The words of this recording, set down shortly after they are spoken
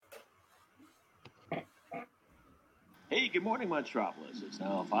Hey, good morning, Metropolis. It's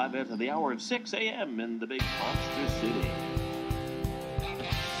now 5 after the hour of 6 a.m. in the big monster city.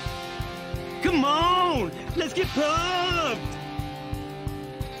 Come on! Let's get pumped!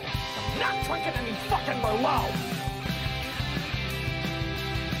 I'm not drinking any fucking Merlot!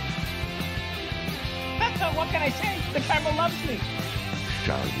 What can I say? The camera loves me.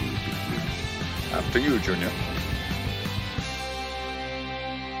 Shall we begin? After you, Junior.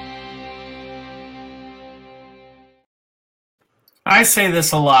 I say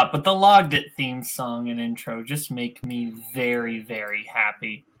this a lot, but the Logged It theme song and intro just make me very, very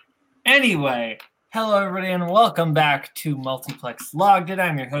happy. Anyway, hello everybody and welcome back to Multiplex Logged It.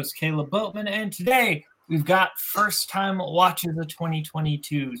 I'm your host, Caleb Boatman, and today we've got first time watches of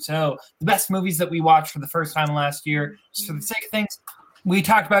 2022. So the best movies that we watched for the first time last year. Just for the sake of things, we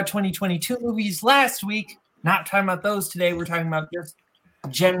talked about 2022 movies last week. Not talking about those today. We're talking about just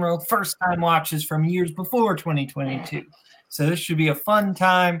general first time watches from years before 2022. So this should be a fun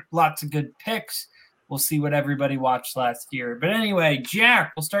time. Lots of good picks. We'll see what everybody watched last year. But anyway,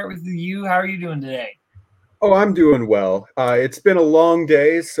 Jack, we'll start with you. How are you doing today? Oh, I'm doing well. It's been a long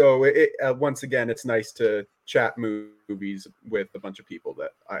day, so once again, it's nice to chat movies with a bunch of people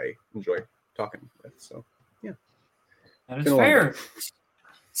that I enjoy talking with. So, yeah. That is fair.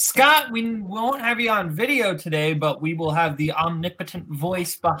 Scott, we won't have you on video today, but we will have the omnipotent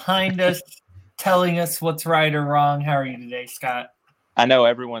voice behind us telling us what's right or wrong. How are you today, Scott? I know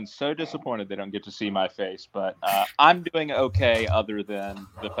everyone's so disappointed they don't get to see my face, but I'm doing okay other than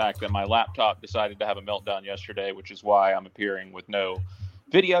the fact that my laptop decided to have a meltdown yesterday, which is why I'm appearing with no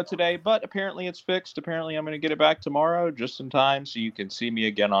video today. But apparently it's fixed. Apparently I'm going to get it back tomorrow just in time so you can see me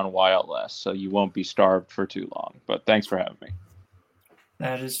again on YLS, so you won't be starved for too long. But thanks for having me.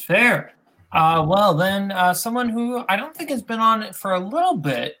 That is fair. Well, then someone who I don't think has been on it for a little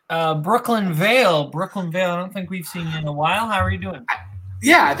bit, Brooklyn Vale. Brooklyn Vale, I don't think we've seen you in a while. How are you doing?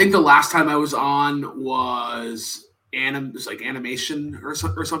 Yeah, I think the last time I was on was animation or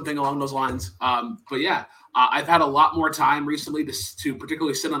something along those lines. But yeah, I've had a lot more time recently to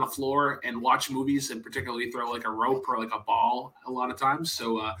particularly sit on a floor and watch movies and particularly throw like a rope or like a ball a lot of times.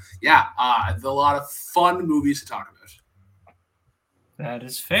 So yeah, a lot of fun movies to talk about. That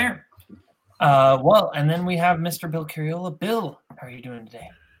is fair. Well, and then we have Mr. Bill Cariola. Bill, how are you doing today?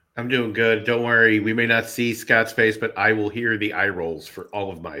 I'm doing good. Don't worry. We may not see Scott's face, but I will hear the eye rolls for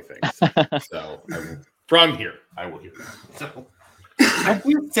all of my things. So from here, I will hear that. So. I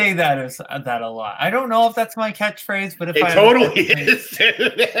do say that a lot. I don't know if that's my catchphrase, but if it totally is.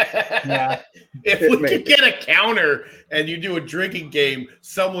 Yeah. If we could get a counter and you do a drinking game,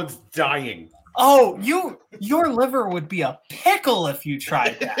 someone's dying. Oh, your liver would be a pickle if you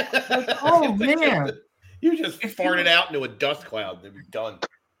tried that. Like, oh man, you just farted out into a dust cloud and be done.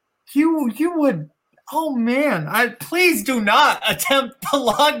 You would. Oh man, please do not attempt the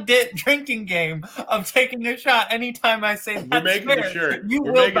Logged It drinking game of taking a shot anytime I say that. We're making the shirt.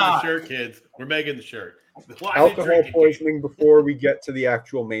 We're making the shirt, kids. We're making the shirt. Alcohol poisoning before we get to the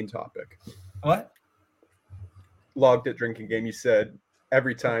actual main topic. What? Logged It drinking game. You said.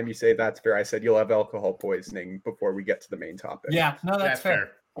 Every time you say that's fair, I said you'll have alcohol poisoning before we get to the main topic. Yeah, no, that's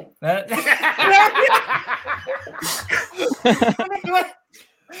fair. Oh, it's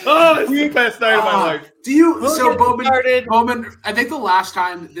the best night of my life. Bowman, I think the last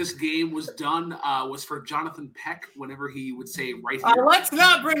time this game was done was for Jonathan Peck whenever he would say right here. Let's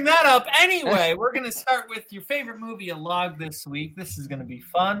not bring that up. Anyway, we're going to start with your favorite movie you logged this week. This is going to be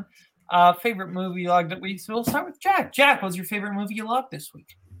fun. Favorite movie you logged that week. So we'll start with Jack. Jack, what's your favorite movie you logged this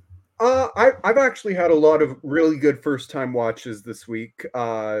week? I've actually had a lot of really good first-time watches this week,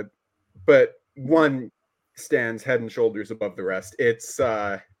 but one stands head and shoulders above the rest. It's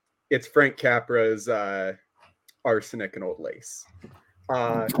Frank Capra's Arsenic and Old Lace.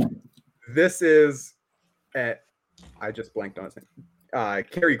 This is I just blanked on his name.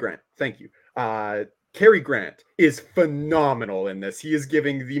 Cary Grant. Thank you. Cary Grant is phenomenal in this. He is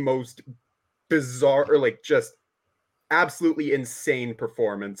giving the most bizarre, or like just absolutely insane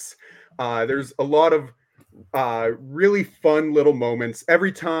performance. There's a lot of really fun little moments.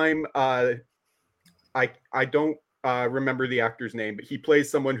 Every time, I don't remember the actor's name, but he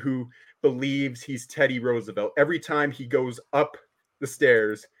plays someone who believes he's Teddy Roosevelt. Every time he goes up the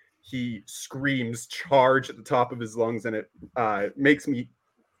stairs, he screams "charge" at the top of his lungs, and it makes me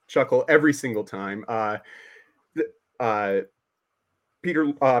chuckle every single time. Peter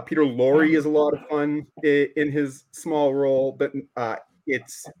Lorre is a lot of fun in his small role, but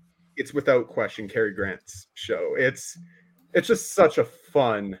it's without question Cary Grant's show. It's just such a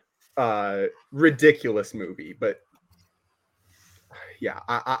fun, ridiculous movie. But yeah,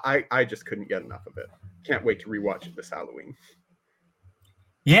 I just couldn't get enough of it. can't wait to rewatch it this Halloween.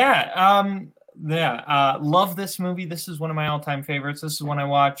 Love this movie. This is one of my all-time favorites. This is one I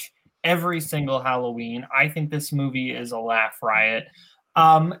watch every single Halloween. I think this movie is a laugh riot.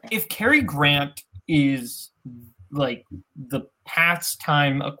 If Cary Grant is like the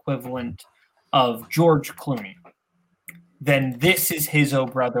pastime equivalent of George Clooney, then this is his "Oh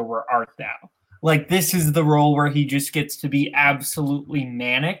Brother, Where Art Thou?" Like, this is the role where he just gets to be absolutely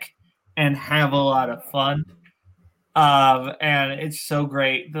manic and have a lot of fun. And it's so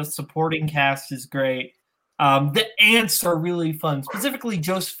great. The supporting cast is great. The aunts are really fun, specifically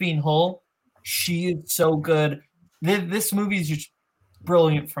Josephine Hull. She is so good. This movie is just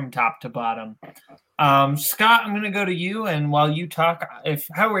brilliant from top to bottom. Scott, I'm going to go to you, and while you talk,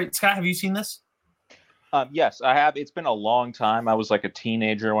 Scott, have you seen this? Yes, I have. It's been a long time. I was like a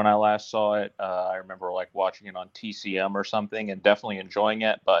teenager when I last saw it. I remember like watching it on TCM or something and definitely enjoying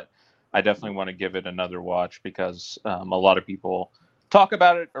it, but I definitely want to give it another watch because a lot of people talk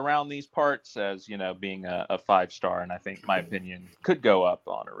about it around these parts as, you know, being a 5-star, and I think my opinion could go up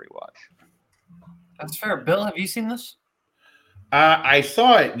on a rewatch. That's fair. Bill, have you seen this? I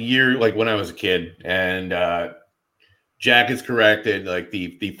saw it when I was a kid, and Jack is correct, and like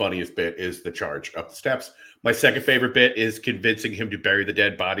the funniest bit is the charge up the steps. My second favorite bit is convincing him to bury the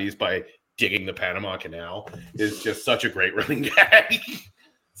dead bodies by digging the Panama Canal. Is just such a great running gag.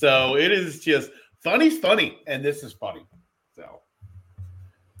 So it is just funny's funny, and this is funny. So,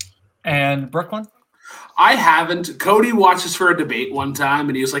 and Brooklyn, I haven't. Cody watched this for a debate one time,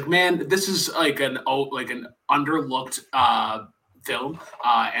 and he was like, "Man, this is like an underlooked film,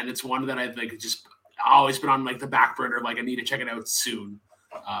 and it's one that I've like just always been on like the back burner. Like, I need to check it out soon."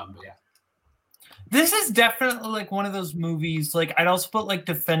 But yeah. This is definitely like one of those movies. Like, I'd also put like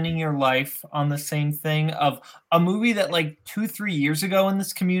Defending Your Life on the same thing, of a movie that like 2-3 years ago in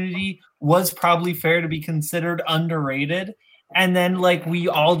this community was probably fair to be considered underrated. And then like we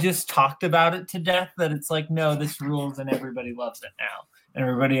all just talked about it to death, that it's like, no, this rules and everybody loves it now. And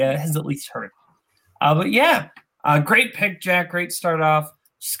everybody has at least heard it. But yeah, great pick, Jack. Great start off.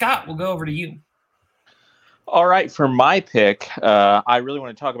 Scott, we'll go over to you. All right, for my pick, I really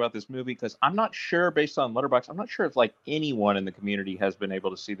want to talk about this movie because I'm not sure, based on Letterboxd, I'm not sure if like anyone in the community has been able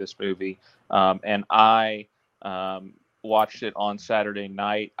to see this movie. And I watched it on Saturday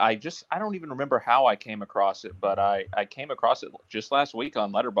night. I don't even remember how I came across it, but I came across it just last week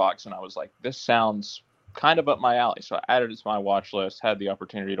on Letterboxd, and I was like, this sounds kind of up my alley. So I added it to my watch list, had the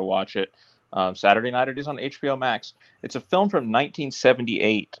opportunity to watch it. Saturday night, it is on HBO Max. It's a film from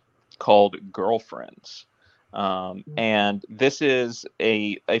 1978 called Girlfriends. And this is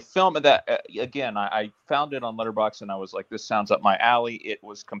a film that, again, I found it on Letterboxd and I was like, this sounds up my alley. It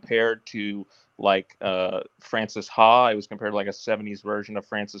was compared to like Frances Ha. It was compared to like a 70s version of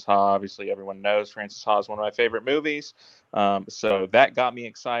Frances Ha. Obviously, everyone knows Frances Ha is one of my favorite movies. So that got me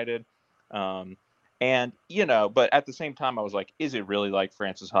excited. And, you know, but at the same time, I was like, is it really like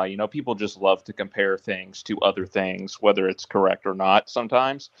Frances Ha? You know, people just love to compare things to other things, whether it's correct or not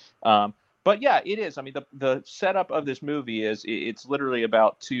sometimes. But yeah, it is. I mean, the setup of this movie is it's literally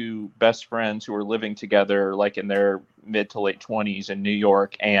about two best friends who are living together, like in their mid to late 20s in New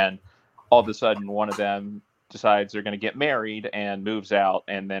York. And all of a sudden, one of them decides they're going to get married and moves out.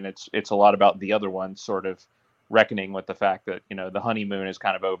 And then it's a lot about the other one sort of reckoning with the fact that, you know, the honeymoon is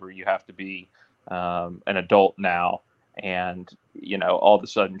kind of over. You have to be an adult now. And, you know, all of a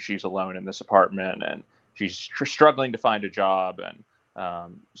sudden she's alone in this apartment and she's struggling to find a job and,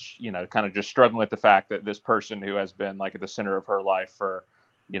 you know, kind of just struggling with the fact that this person who has been like at the center of her life for,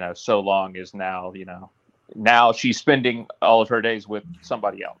 you know, so long is now, you know, now she's spending all of her days with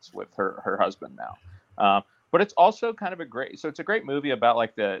somebody else, with her husband now. But it's also kind of it's a great movie about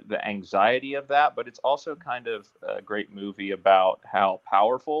like the anxiety of that, but it's also kind of a great movie about how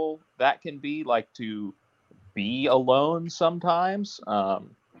powerful that can be, like to be alone sometimes.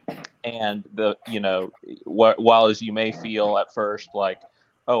 And the, you know, while as you may feel at first like,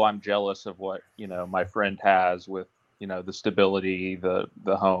 oh, I'm jealous of what, you know, my friend has with, you know, the stability, the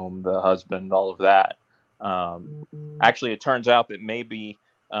home, the husband, all of that. Actually, it turns out that maybe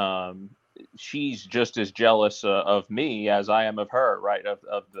she's just as jealous of me as I am of her, right?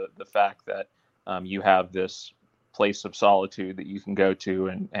 Of the fact that you have this place of solitude that you can go to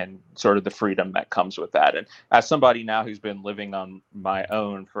and sort of the freedom that comes with that. And as somebody now who's been living on my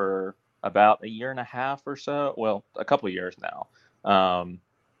own for about a year and a half or so, well, a couple of years now,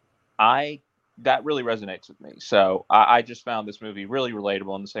 that really resonates with me. So I just found this movie really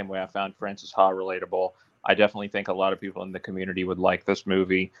relatable in the same way I found Frances Ha relatable. I definitely think a lot of people in the community would like this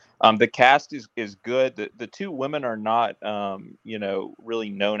movie. The cast is good. The two women are not, really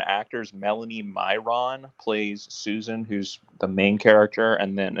known actors. Melanie Myron plays Susan, who's the main character,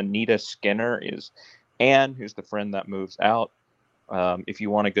 and then Anita Skinner is Anne, who's the friend that moves out. If you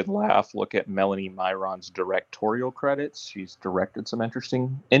want a good laugh, look at Melanie Myron's directorial credits. She's directed some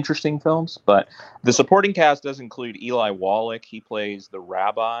interesting films. But the supporting cast does include Eli Wallach. He plays the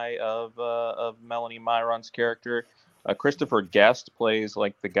rabbi of Melanie Myron's character. Christopher Guest plays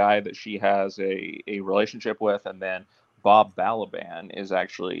like the guy that she has a relationship with, and then Bob Balaban is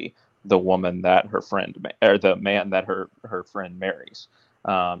actually the woman that her friend, or the man that her friend marries.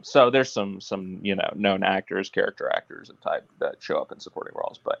 So there's some known actors, character actors of type that show up in supporting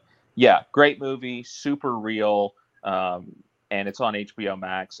roles. But yeah, great movie, super real, and it's on HBO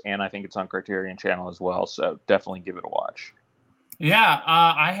Max, and I think it's on Criterion Channel as well. So definitely give it a watch. Yeah,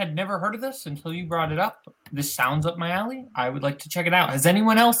 I had never heard of this until you brought it up. This sounds up my alley. I would like to check it out. Has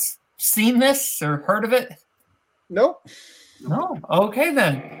anyone else seen this or heard of it? Nope. No. Okay,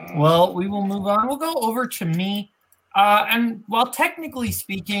 then. Well, we will move on. We'll go over to me. And while technically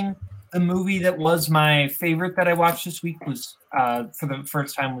speaking, the movie that was my favorite that I watched this week was, for the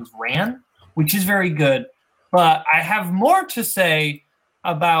first time, was Ran, which is very good. But I have more to say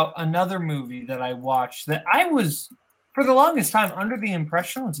about another movie that I watched that I was, for the longest time, under the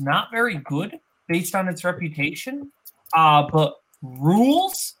impression was not very good based on its reputation. But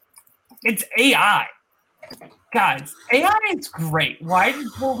rules, it's AI. Guys, AI is great. Why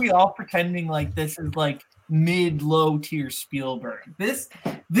were we all pretending like this is like mid-low tier Spielberg? This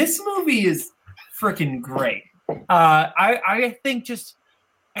movie is freaking great. I think just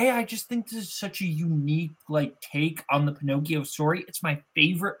I just think this is such a unique like take on the Pinocchio story. It's my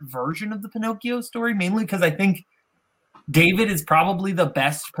favorite version of the Pinocchio story, mainly because I think David is probably the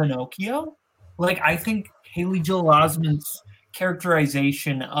best Pinocchio. Like, I think Haley Joel Osment's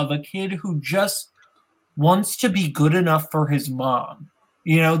characterization of a kid who just wants to be good enough for his mom.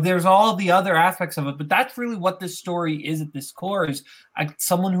 There's all the other aspects of it, but that's really what this story is at this core, is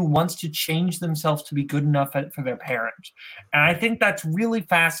someone who wants to change themselves to be good enough for their parent. And I think that's really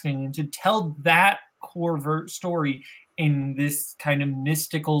fascinating. And to tell that core story in this kind of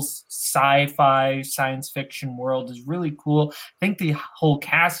mystical sci-fi science fiction world is really cool. I think the whole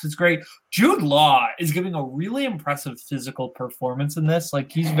cast is great. Jude Law is giving a really impressive physical performance in this.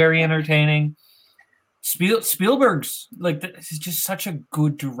 Like, he's very entertaining. Spielberg's this is just such a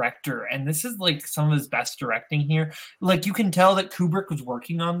good director, and this is like some of his best directing here. Like, you can tell that Kubrick was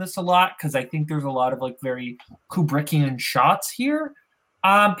working on this a lot, because I think there's a lot of like very Kubrickian shots here.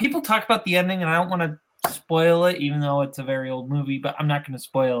 People talk about the ending, and I don't want to spoil it, even though it's a very old movie, but I'm not going to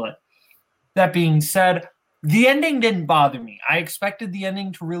spoil it. That being said, the ending didn't bother me. I expected the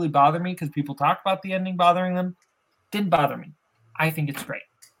ending to really bother me because people talk about the ending bothering them. Didn't bother me. I think it's great.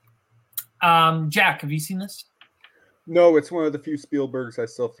 Jack, have you seen this? No, it's one of the few Spielbergs I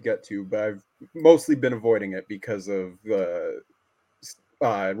still have to get to, but I've mostly been avoiding it because of the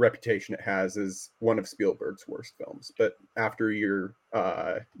reputation it has as one of Spielberg's worst films. But after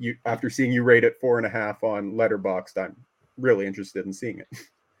after seeing you rate it 4.5 on Letterboxd, I'm really interested in seeing it.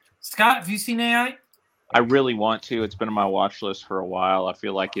 Scott, have you seen AI? I really want to. It's been on my watch list for a while. I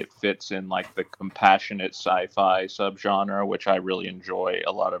feel like it fits in like the compassionate sci-fi subgenre, which I really enjoy.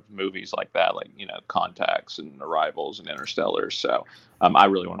 A lot of movies like that, like Contacts and Arrivals and Interstellar. So I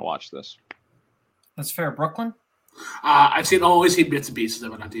really want to watch this. That's fair. Brooklyn? I've always seen bits and pieces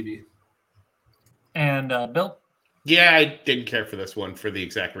of it on TV. And Bill? Yeah, I didn't care for this one for the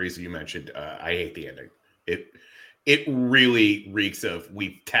exact reason you mentioned. I hate the ending. It really reeks of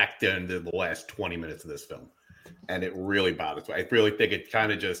we've tacked into the last 20 minutes of this film, and it really bothers me. I really think it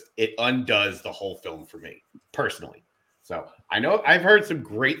kind of it undoes the whole film for me personally. So I know I've heard some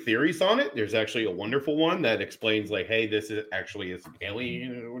great theories on it. There's actually a wonderful one that explains like, hey, this is actually an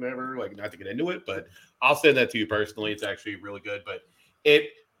alien or whatever, like not to get into it, but I'll send that to you personally. It's actually really good, but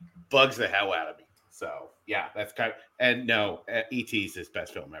it bugs the hell out of me. So yeah, that's kind of, and no, E.T. is his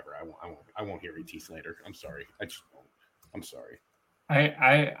best film ever. I won't hear E.T. later. I'm sorry. I'm sorry.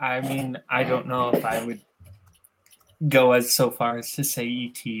 I mean, I don't know if I would go as so far as to say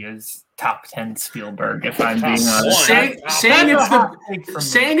E.T. is top 10 Spielberg, if I'm being honest.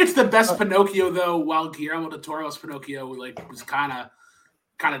 Saying it's the best Pinocchio, though, while Guillermo del Toro's Pinocchio was kind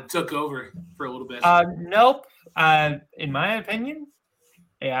of took over for a little bit. Nope. In my opinion,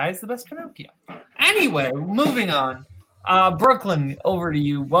 AI is the best Pinocchio. Anyway, moving on. Brooklyn, over to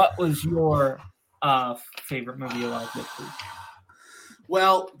you. What was your favorite movie you liked this week?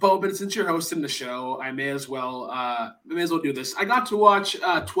 Well, Bobin, since you're hosting the show, I may as well do this. I got to watch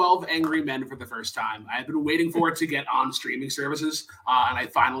 12 Angry Men for the first time. I've been waiting for it to get on streaming services, and I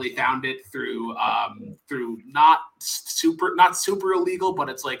finally found it through not super illegal, but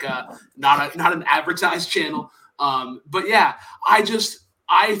it's like not an advertised channel. But yeah, I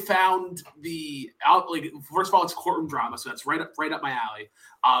found first of all, it's a courtroom drama, so that's right up my alley.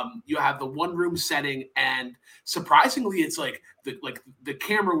 You have the one room setting, and surprisingly, it's like the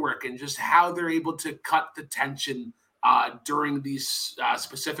camera work and just how they're able to cut the tension during these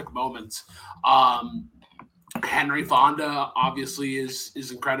specific moments. Henry Fonda obviously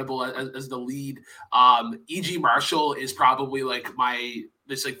is incredible as the lead. E.G. Marshall is probably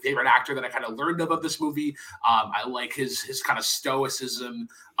this favorite actor that I kind of learned of this movie. I like his kind of stoicism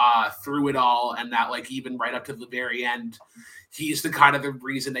through it all, and that even right up to the very end, he's the kind of the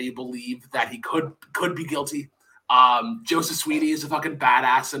reason that you believe that he could be guilty. Joseph Sweeney is a fucking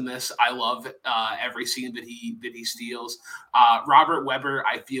badass in this. I love every scene that he steals. Robert Webber,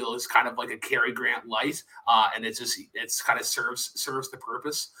 I feel, is kind of like a Cary Grant light, and it's kind of serves the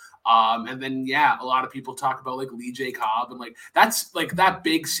purpose. And then a lot of people talk about Lee J. Cobb, and that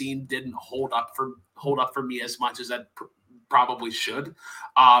big scene didn't hold up for me as much as that probably should.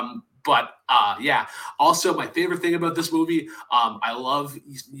 But also my favorite thing about this movie, I love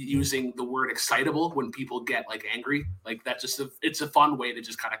using the word excitable when people get angry. That's it's a fun way to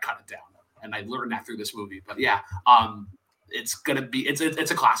just kind of cut it down. And I learned that through this movie. But it's gonna be it's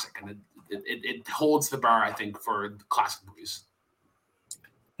a classic, and it holds the bar, I think, for classic movies.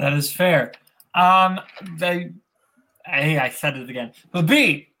 That is fair. I said it again. But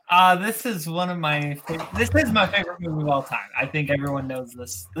B, this is my favorite movie of all time. I think everyone knows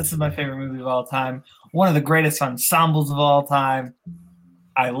this. This is my favorite movie of all time. One of the greatest ensembles of all time.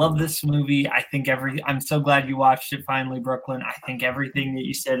 I love this movie. I think I'm so glad you watched it finally, Brooklyn. I think everything that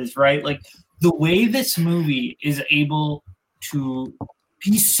you said is right. The way this movie is able to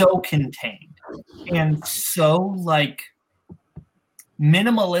be so contained and so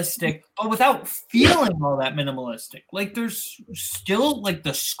minimalistic, but without feeling all that minimalistic. There's still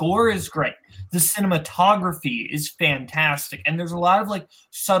the score is great, the cinematography is fantastic, and there's a lot of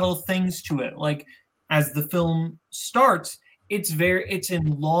subtle things to it. As the film starts, it's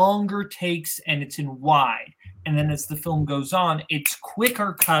in longer takes and it's in wide, and then as the film goes on, it's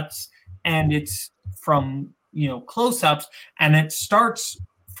quicker cuts and it's from close-ups, and it starts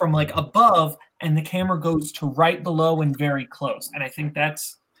from above, and the camera goes to right below and very close. And I think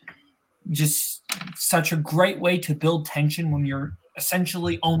that's just such a great way to build tension when you're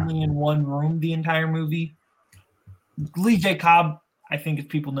essentially only in one room the entire movie. Lee J. Cobb, I think, as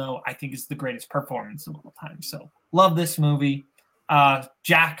people know, I think is the greatest performance of all time. So love this movie.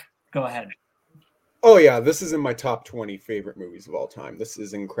 Jack, go ahead. Oh yeah, this is in my top 20 favorite movies of all time. This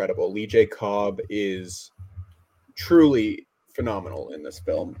is incredible. Lee J. Cobb is truly phenomenal in this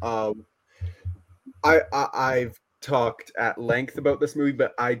film. I've talked at length about this movie,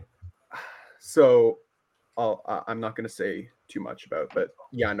 but I'm not going to say too much about it. But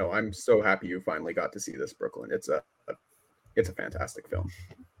yeah, no, I'm so happy you finally got to see this, Brooklyn. It's a fantastic film.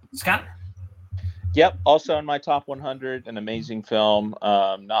 Scott? Yep, also in my top 100, an amazing film.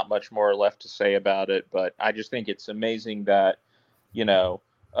 Not much more left to say about it, but I just think it's amazing that,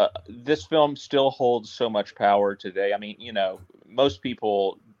 this film still holds so much power today. I mean, most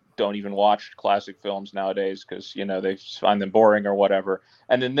people don't even watch classic films nowadays because, they find them boring or whatever.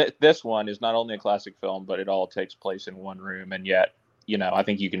 And then this one is not only a classic film, but it all takes place in one room. And yet, I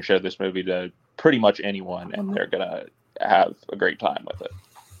think you can show this movie to pretty much anyone and they're going to have a great time with it.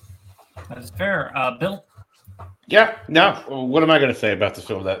 That's fair. Bill? Yeah, no. What am I going to say about this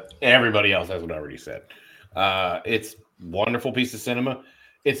film that everybody else hasn't already said? It's a wonderful piece of cinema.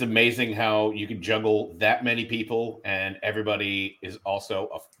 It's amazing how you can juggle that many people and everybody is also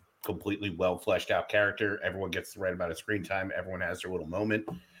a completely well fleshed out character. Everyone gets the right amount of screen time. Everyone has their little moment.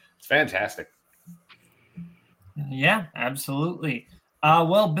 It's fantastic. Yeah, absolutely.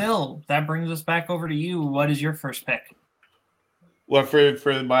 Well, Bill, that brings us back over to you. What is your first pick? Well, for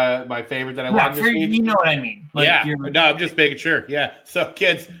my favorite that I love this week? You know what I mean. No, I'm just making sure. Yeah. So,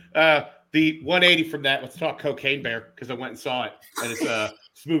 kids, the 180 from that, let's talk Cocaine Bear, because I went and saw it, and it's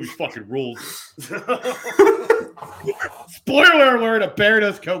this movie's fucking rules. Spoiler alert, a bear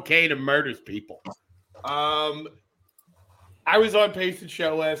does cocaine and murders people. I was on Pace and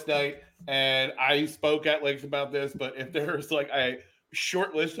Show last night, and I spoke at length about this, but if there's a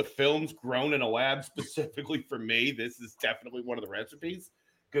short list of films grown in a lab specifically for me, this is definitely one of the recipes,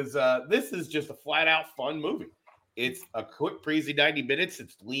 because this is just a flat-out fun movie. It's a quick, breezy 90 minutes.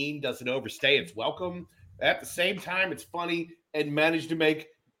 It's lean, doesn't overstay its welcome. At the same time, it's funny. and managed to make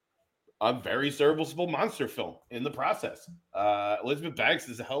a very serviceable monster film in the process. Elizabeth Banks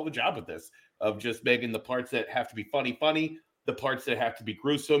does a hell of a job with this, of just making the parts that have to be funny, the parts that have to be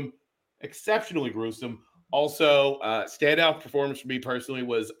gruesome, exceptionally gruesome. Also, standout performance for me personally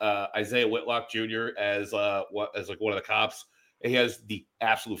was Isaiah Whitlock Jr. as one of the cops. He has the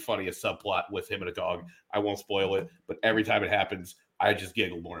absolute funniest subplot with him and a dog. I won't spoil it, but every time it happens, I just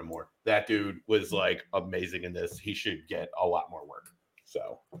giggle more and more. That dude was like amazing in this. He should get a lot more work.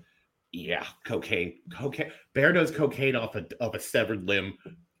 So, yeah, cocaine. Bear does cocaine off a severed limb.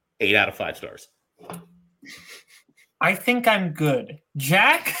 8 out of 5 stars. I think I'm good.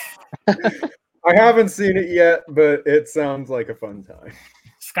 Jack? I haven't seen it yet, but it sounds like a fun time.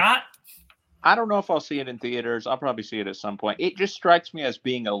 Scott? I don't know if I'll see it in theaters. I'll probably see it at some point. It just strikes me as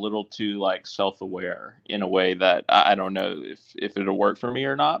being a little too like self-aware in a way that I don't know if it'll work for me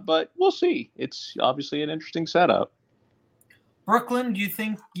or not, but we'll see. It's obviously an interesting setup. Brooklyn, do you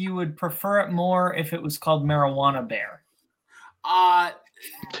think you would prefer it more if it was called Marijuana Bear?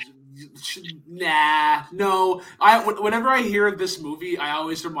 Nah, no. Whenever I hear this movie, I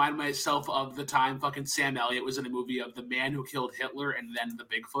always remind myself of the time fucking Sam Elliott was in a movie of The Man Who Killed Hitler and then The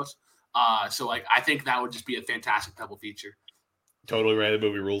Bigfoot. So like I think that would just be a fantastic double feature. Totally right. The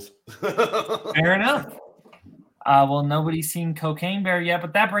movie rules. Fair enough. Well, nobody's seen Cocaine Bear yet,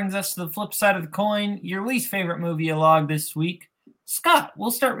 but that brings us to the flip side of the coin. Your least favorite movie you logged this week. Scott,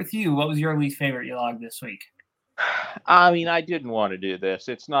 we'll start with you. What was your least favorite you logged this week? I mean, I didn't want to do this.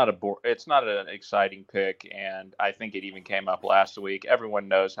 It's not an exciting pick, and I think it even came up last week. Everyone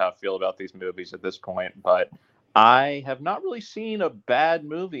knows how I feel about these movies at this point, but I have not really seen a bad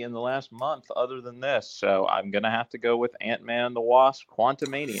movie in the last month other than this, so I'm going to have to go with Ant-Man and the Wasp: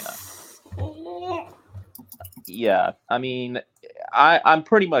 Quantumania. Yeah, I mean, I'm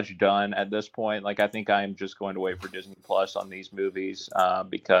pretty much done at this point. Like, I think I'm just going to wait for Disney Plus on these movies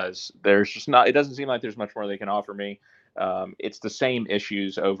because there's just not. It doesn't seem like there's much more they can offer me. It's the same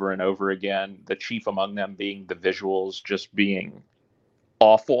issues over and over again. The chief among them being the visuals just being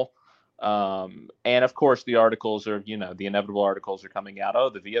awful. And of course, the articles are, the inevitable articles are coming out. Oh,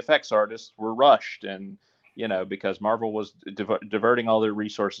 the VFX artists were rushed, and because Marvel was diverting all their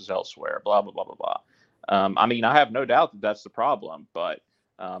resources elsewhere. Blah blah blah blah blah. I mean, I have no doubt that that's the problem, but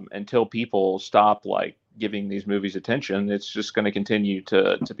until people stop giving these movies attention, it's just going to continue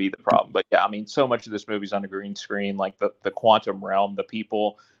to be the problem. But yeah, I mean, so much of this movie's on a green screen, like the quantum realm,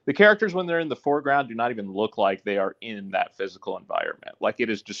 the characters when they're in the foreground do not even look like they are in that physical environment. Like, it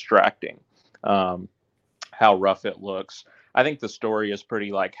is distracting how rough it looks. I think the story is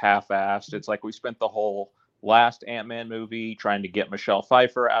pretty half-assed. It's like we spent the whole last Ant-Man movie trying to get Michelle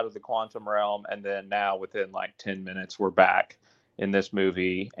Pfeiffer out of the quantum realm, and then now within 10 minutes we're back in this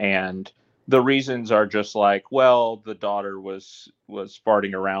movie, and the reasons are just well, the daughter was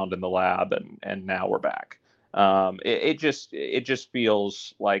farting around in the lab, and now we're back. It just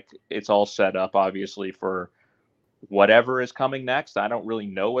feels like it's all set up obviously for whatever is coming next. I don't really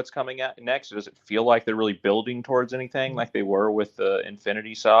know what's coming next. Does it feel like they're really building towards anything like they were with the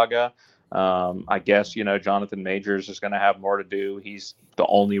Infinity Saga? I guess, Jonathan Majors is going to have more to do. He's the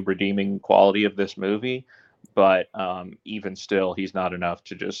only redeeming quality of this movie, but even still, he's not enough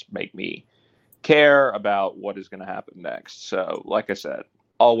to just make me care about what is going to happen next. So, like I said,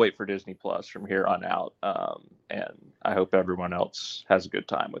 I'll wait for Disney Plus from here on out, and I hope everyone else has a good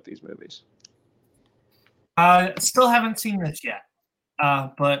time with these movies. Still haven't seen this yet,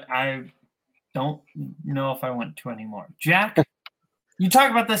 but I don't know if I want to anymore. Jack? You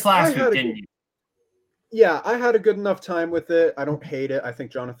talked about this last week, didn't you? Yeah, I had a good enough time with it. I don't hate it. I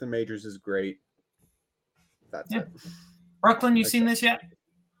think Jonathan Majors is great. That's it. Brooklyn, you seen this yet?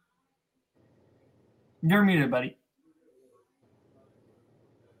 You're muted, buddy.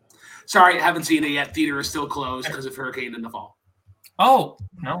 Sorry, I haven't seen it yet. Theater is still closed because of hurricane in the fall. Oh,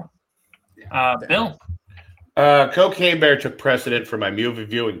 no. Bill? Cocaine Bear took precedent for my movie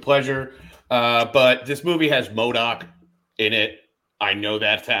viewing pleasure, but this movie has MODOK in it. I know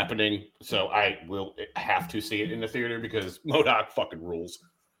that's happening, so I will have to see it in the theater because MODOK fucking rules.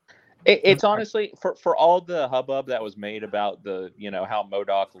 It's honestly, for all the hubbub that was made about the, how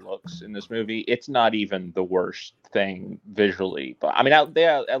MODOK looks in this movie, it's not even the worst thing visually. But I mean, they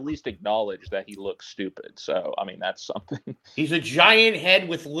at least acknowledge that he looks stupid. So, I mean, that's something. He's a giant head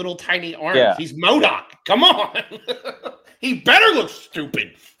with little tiny arms. Yeah. He's MODOK. Come on. He better look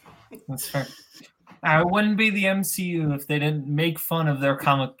stupid. That's fair. I wouldn't be the MCU if they didn't make fun of their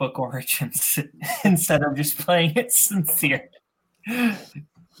comic book origins instead of just playing it sincere.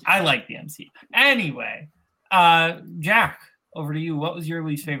 I like the MCU. Anyway, Jack, over to you. What was your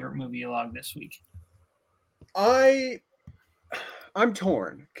least favorite movie you logged this week? I I'm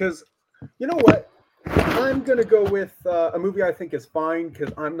torn because you know what? I'm gonna go with a movie I think is fine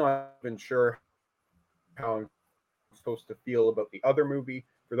because I'm not even sure how I'm supposed to feel about the other movie.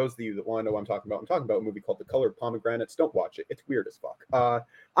 For those of you that want to know what I'm talking about a movie called The Colored Pomegranates. Don't watch it; it's weird as fuck.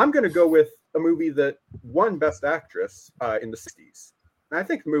 I'm gonna go with a movie that won Best Actress in the '60s. And I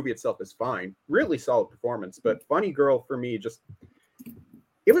think the movie itself is fine, really solid performance. But Funny Girl for me,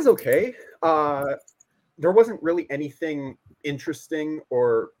 it was okay. There wasn't really anything interesting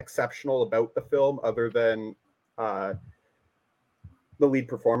or exceptional about the film other than the lead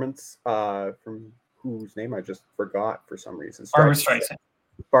performance from whose name I just forgot for some reason.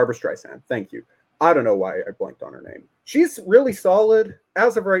 Barbra Streisand. Thank you. I don't know why I blanked on her name. She's really solid.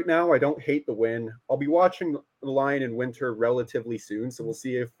 As of right now, I don't hate the win. I'll be watching The Lion in Winter relatively soon, so we'll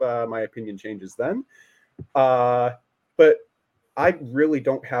see if my opinion changes then. But I really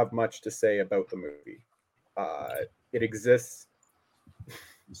don't have much to say about the movie. It exists.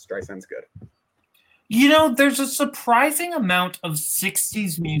 Streisand's good. You know, there's a surprising amount of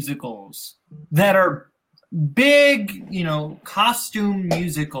 60s musicals that are big, costume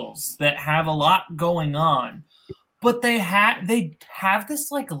musicals that have a lot going on, but they have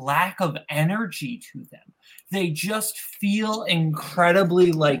this like lack of energy to them. They just feel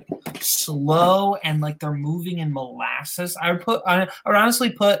incredibly like slow and like they're moving in molasses. I would honestly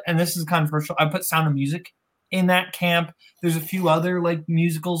put, and this is controversial, I put Sound of Music in that camp. There's a few other like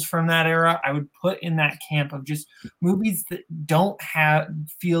musicals from that era I would put in that camp of just movies that don't have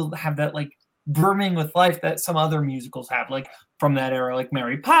that like brimming with life that some other musicals have, like from that era, like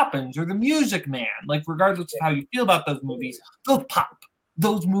Mary Poppins or The Music Man. Like regardless of how you feel about those movies, they'll pop.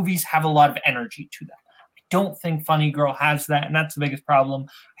 Those movies have a lot of energy to them. I don't think Funny Girl has that, and that's the biggest problem.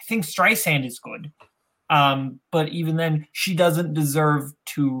 I think Streisand is good, but even then, she doesn't deserve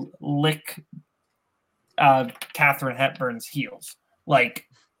to lick Katharine Hepburn's heels. Like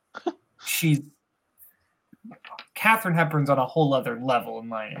Katharine Hepburn's on a whole other level in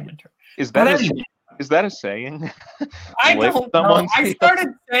Lion in Winter. Is that a saying? I don't know. I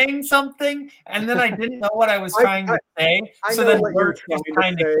started saying something and then I didn't know what I was trying to say. So then words just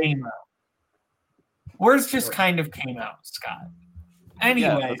kind of came out. Words just kind of came out, Scott.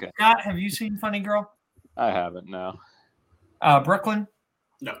 Anyway, Yeah, okay. Scott, have you seen Funny Girl? I haven't, no. Brooklyn?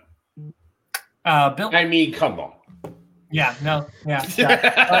 No. Bill? I mean, come on. Yeah, no, yeah.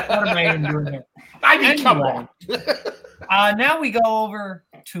 What am I even doing here? I mean, come on. Now we go over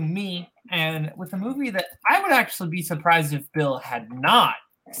to me, and with a movie that I would actually be surprised if Bill had not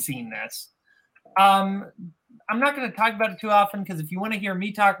seen this. I'm not going to talk about it too often because if you want to hear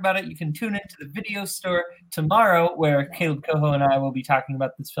me talk about it, you can tune into the video store tomorrow where Caleb Coho and I will be talking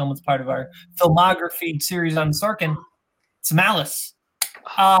about this film as part of our filmography series on Sorkin. It's Malice.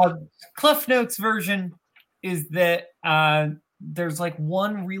 Cliff Notes version is that there's like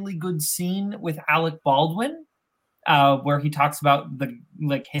one really good scene with Alec Baldwin where he talks about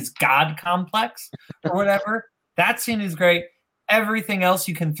his God complex or whatever. That scene is great. Everything else,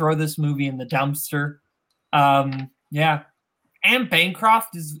 you can throw this movie in the dumpster. Yeah. Anne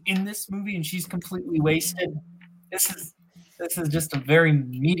Bancroft is in this movie and she's completely wasted. This is just a very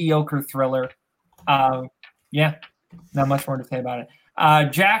mediocre thriller. Yeah, not much more to say about it.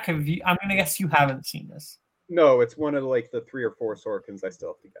 Jack, I'm going to guess you haven't seen this. No, it's one of like the 3 or 4 Sorkins I still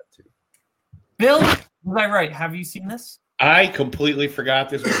have to get to. Bill, was I right? Have you seen this? I completely forgot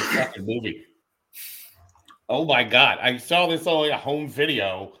this was a fucking movie. Oh my God. I saw this on a home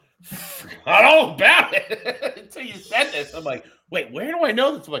video. Forgot all about it until you said this. I'm like, wait, where do I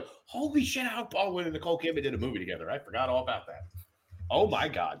know this? I'm like, holy shit, Alec Baldwin and Nicole Kidman did a movie together. I forgot all about that. Oh my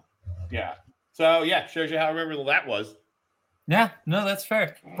God. Yeah. So yeah, shows you how memorable that was. Yeah, no, that's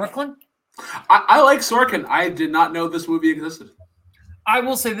fair. Brooklyn? I like Sorkin. I did not know this movie existed. I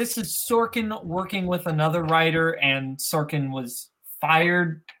will say this is Sorkin working with another writer, and Sorkin was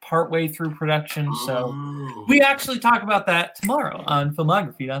fired partway through production. So we actually talk about that tomorrow on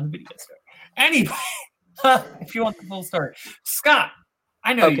Filmography on the video store. Anyway, if you want the full story. Scott,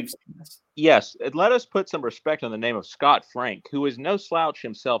 I know you've seen this. Yes, and let us put some respect on the name of Scott Frank, who is no slouch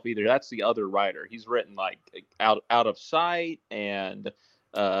himself either. That's the other writer. He's written like Out of Sight and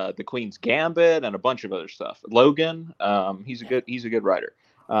The Queen's Gambit and a bunch of other stuff. Logan, he's a good writer.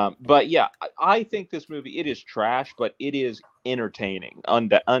 But yeah, I think this movie, it is trash, but it is entertaining,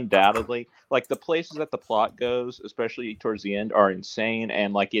 undoubtedly. Like the places that the plot goes, especially towards the end, are insane,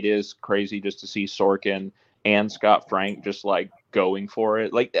 and like it is crazy just to see Sorkin and Scott Frank just like going for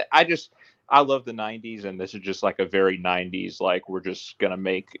it. Like I love the 90s, and this is just like a very 90s, like we're just going to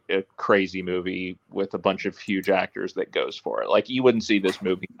make a crazy movie with a bunch of huge actors that goes for it. Like you wouldn't see this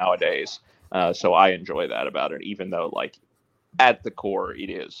movie nowadays. So I enjoy that about it, even though like at the core, it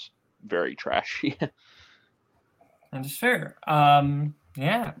is very trashy. That is fair.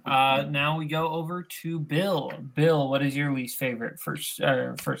 Yeah. Now we go over to Bill. Bill, what is your least favorite first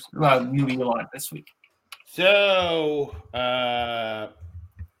movie you watched this week? So,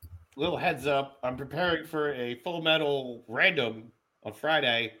 little heads up, I'm preparing for a Full Metal random on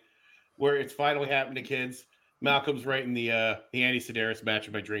Friday, where it's finally happened to kids. Malcolm's writing the Andy Sedaris Match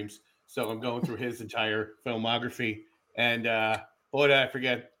of My Dreams, so I'm going through his entire filmography. And boy, did I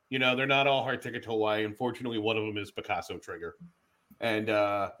forget, they're not all Hard Ticket to Hawaii. Unfortunately, one of them is Picasso Trigger. And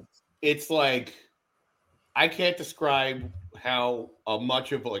it's like, I can't describe how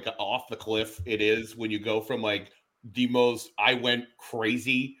much of like off the cliff it is when you go from like the most, I went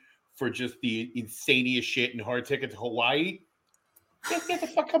crazy for just the insaniest shit in Hard Ticket to Hawaii. Get the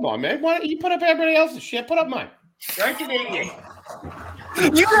fuck, come on, man. Why don't you put up everybody else's shit? Put up mine. 1988.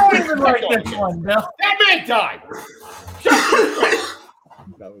 You don't even like this one, Bill. That man died.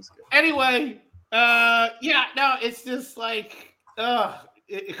 That was good. Anyway, it's just like,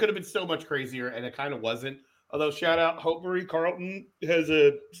 it could have been so much crazier, and it kind of wasn't. Although, shout out, Hope Marie Carlton has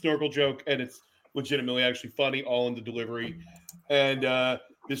a snorkel joke, and it's legitimately actually funny, all in the delivery. And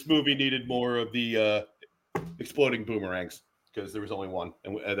this movie needed more of the exploding boomerangs, because there was only one,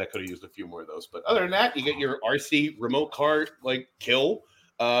 and that could have used a few more of those. But other than that, you get your RC remote car like kill,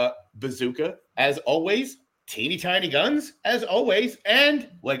 bazooka as always, teeny tiny guns as always, and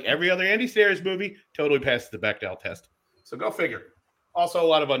like every other Andy Sedaris movie, totally passes the Bechdel test. So go figure. Also, a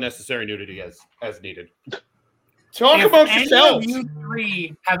lot of unnecessary nudity as needed. Talk amongst yourselves. If any of you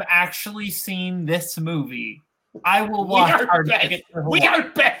three have actually seen this movie, I will watch Hard Ticket to Hawaii. We are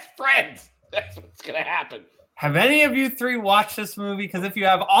best friends. That's what's gonna happen. Have any of you three watched this movie? Because if you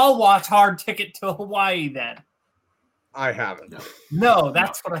have, I'll watch Hard Ticket to Hawaii then. I haven't. No,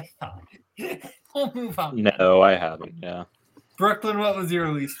 that's what I thought. We'll move on. No, I haven't. Yeah. Brooklyn, what was your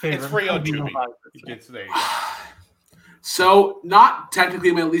least favorite? It's free on movie? Tubi. So, not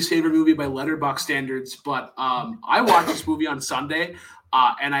technically my least favorite movie by Letterboxd standards, but I watched this movie on Sunday,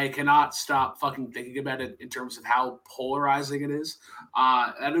 and I cannot stop fucking thinking about it in terms of how polarizing it is.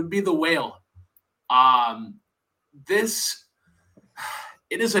 That would be The Whale. It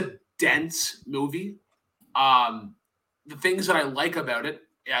is a dense movie. The things that I like about it,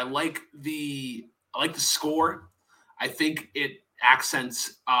 I like the score. I think it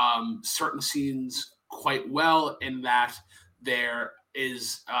accents certain scenes quite well, in that there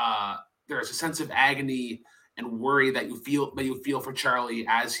is a sense of agony and worry that you feel for Charlie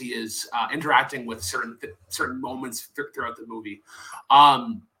as he is interacting with certain moments throughout the movie.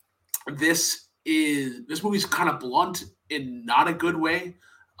 This movie's kind of blunt in not a good way.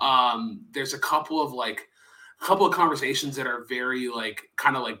 There's a couple of conversations that are very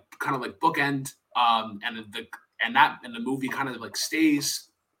kind of like bookend, and the movie kind of stays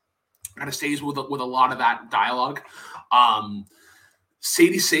with a lot of that dialogue.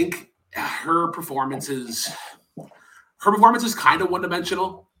 Sadie Sink, her performance is kind of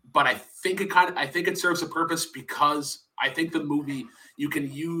one-dimensional, but I think it serves a purpose, because I think the movie, you can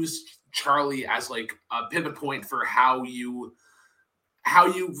use Charlie as like a pivot point for how you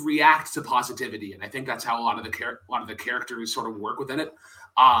react to positivity, and I think that's how a lot of the characters sort of work within it.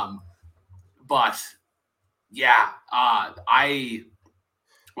 But yeah, I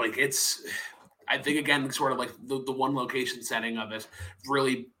think again, sort of like the one location setting of it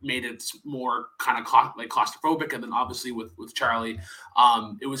really made it more kind of claustrophobic, and then obviously with Charlie,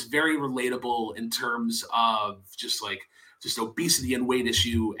 it was very relatable in terms of just obesity and weight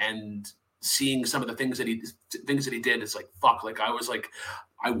issue, and seeing some of the things that he did. It's like, fuck,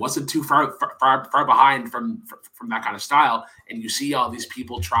 I wasn't too far behind from that kind of style, and you see all these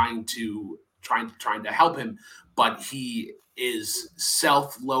people trying to help him, but he is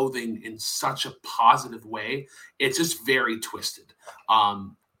self-loathing in such a positive way. It's just very twisted.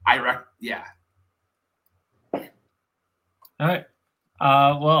 Yeah. All right.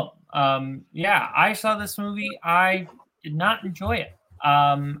 Yeah, I saw this movie. I did not enjoy it.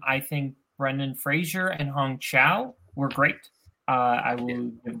 I think Brendan Fraser and Hong Chow were great. I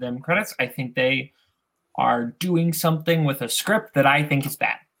will give them credits. I think they are doing something with a script that I think is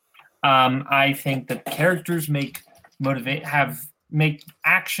bad. I think that characters have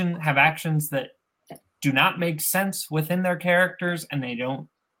actions that do not make sense within their characters, and they don't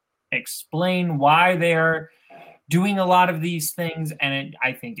explain why they are doing a lot of these things. And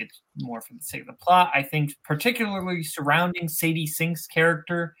I think it's more for the sake of the plot. I think particularly surrounding Sadie Sink's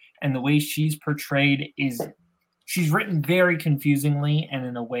character and the way she's portrayed she's written very confusingly, and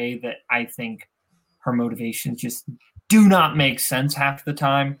in a way that I think her motivations just do not make sense half the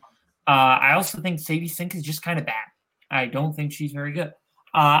time. I also think Sadie Sink is just kind of bad. I don't think she's very good.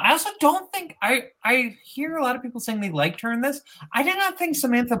 I also don't think I hear a lot of people saying they liked her in this. I did not think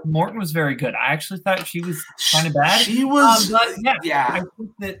Samantha Morton was very good. I actually thought she was kind of bad. She was, but yeah. I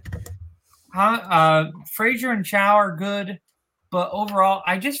think that Fraser and Chow are good, but overall,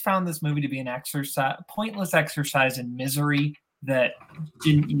 I just found this movie to be an pointless exercise in misery that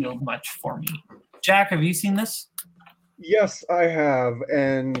didn't yield much for me. Jack, have you seen this? Yes, I have,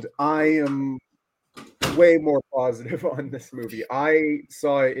 and I am way more positive on this movie. I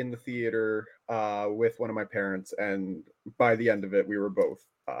saw it in the theater with one of my parents, and by the end of it, we were both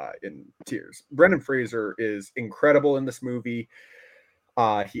in tears. Brendan Fraser is incredible in this movie.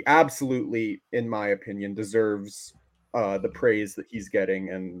 He absolutely, in my opinion, deserves the praise that he's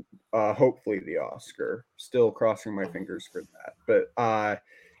getting, and hopefully the Oscar. Still crossing my fingers for that. But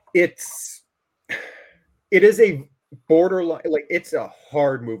it is a borderline, like, it's a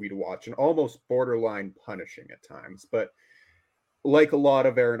hard movie to watch and almost borderline punishing at times. But like a lot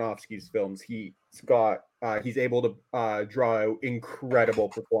of Aronofsky's films, he's able to draw out incredible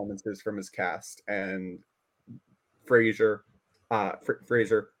performances from his cast, and Fraser,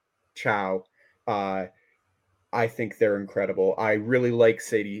 Chow, I think they're incredible. I really like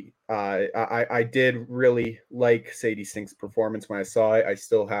Sadie. I did really like Sadie Sink's performance when I saw it. I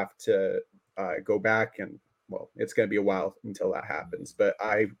still have to go back, and well, it's going to be a while until that happens. But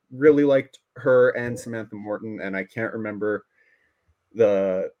I really liked her and Samantha Morton, and I can't remember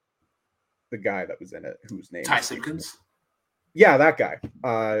the guy that was in it, whose name? Ty Simpkins. Yeah, that guy.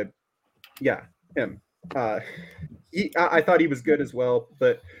 Yeah, him. I thought he was good as well,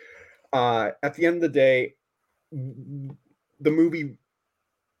 but at the end of the day, the movie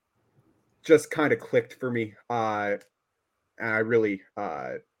just kind of clicked for me. And I really,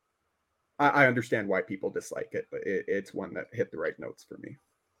 I understand why people dislike it, but it's one that hit the right notes for me.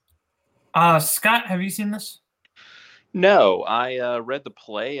 Scott, have you seen this? No, I read the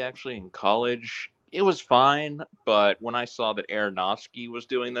play actually in college. It was fine, but when I saw that Aronofsky was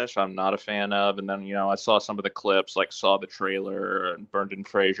doing this, I'm not a fan of. And then, I saw some of the clips, like saw the trailer and Brendan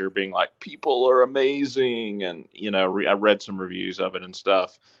Fraser being like, people are amazing. And, I read some reviews of it and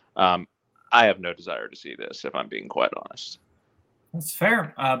stuff. I have no desire to see this, if I'm being quite honest. That's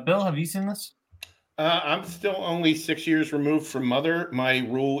fair. Bill, have you seen this? I'm still only 6 years removed from Mother. My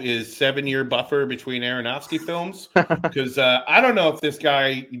rule is 7-year buffer between Aronofsky films, because I don't know if this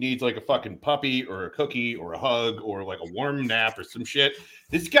guy needs like a fucking puppy or a cookie or a hug or like a warm nap or some shit.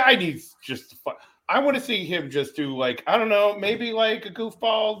 This guy needs just I want to see him just do like, I don't know, maybe like a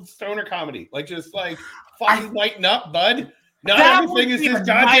goofball stoner comedy, like just like fucking lighten up, bud. Not That everything would is be just a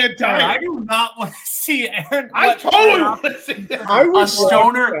goddamn nightmare. I time. do not want to see Aaron. I totally want to see that.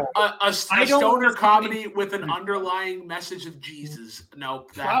 A stoner comedy with an underlying message of Jesus. No,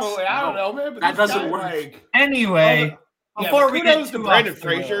 Probably, I don't know, man. But that doesn't work. Like, Anyway, before we get kudos to too Brendan off the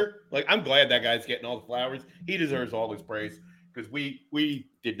Fraser. Like, I'm glad that guy's getting all the flowers. He deserves all his praise because we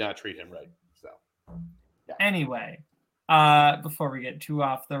did not treat him right. So, yeah. Anyway, before we get too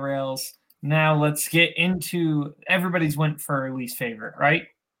off the rails, now let's get into everybody's went for least favorite, right?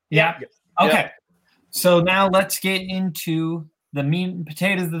 Yeah. Okay. Yeah. So now let's get into the meat and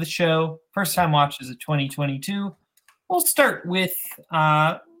potatoes of the show. First time watches of 2022. We'll start with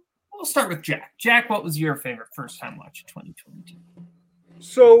Jack. Jack, what was your favorite first time watch of 2022?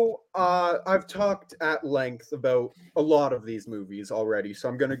 So I've talked at length about a lot of these movies already, so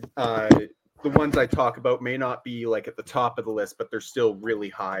I'm gonna the ones I talk about may not be like at the top of the list, but they're still really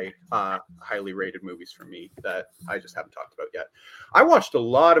highly rated movies for me that I just haven't talked about yet. I watched a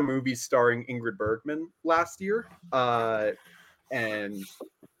lot of movies starring Ingrid Bergman last year, and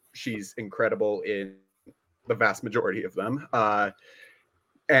she's incredible in the vast majority of them.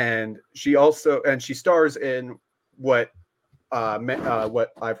 And she stars in what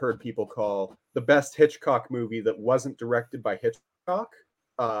I've heard people call the best Hitchcock movie that wasn't directed by Hitchcock.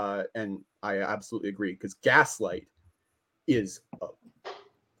 And I absolutely agree, because Gaslight is a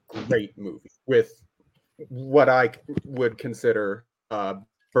great movie with what I would consider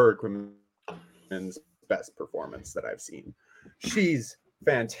Bergman's best performance that I've seen. She's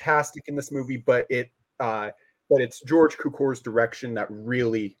fantastic in this movie, but it's George Cukor's direction that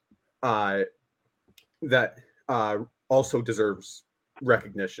really also deserves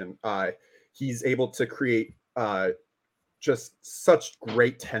recognition. He's able to create just such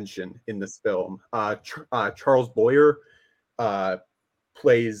great tension in this film. Charles Boyer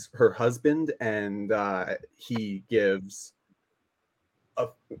plays her husband, and he gives I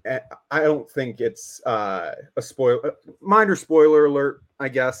don't think it's a minor spoiler alert, I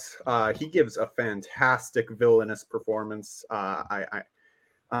guess. He gives a fantastic villainous performance. I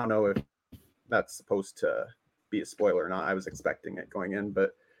don't know if that's supposed to be a spoiler or not. I was expecting it going in,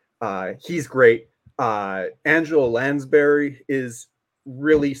 but he's great. Angela Lansbury is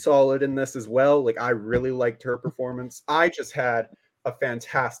really solid in this as well. Like, I really liked her performance. I just had a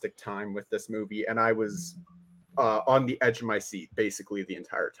fantastic time with this movie, and I was on the edge of my seat basically the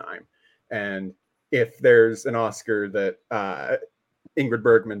entire time. And if there's an Oscar that Ingrid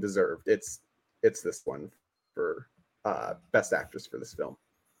Bergman deserved, it's this one for Best Actress for this film.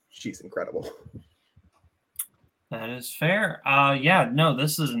 She's incredible. That is fair. Yeah, no,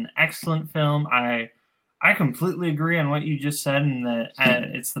 this is an excellent film. I completely agree on what you just said, and that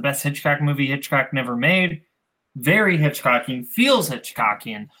it's the best Hitchcock movie Hitchcock never made. Very Hitchcockian, feels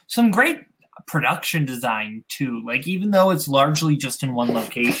Hitchcockian. Some great production design too. Like, even though it's largely just in one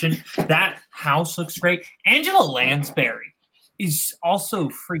location, that house looks great. Angela Lansbury is also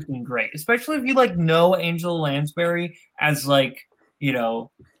freaking great, especially if you like know Angela Lansbury as like, you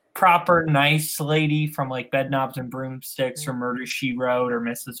know, proper nice lady from like Bedknobs and Broomsticks or Murder, She Wrote or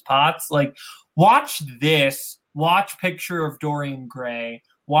Mrs. Potts. Like, watch this, watch Picture of Dorian Gray,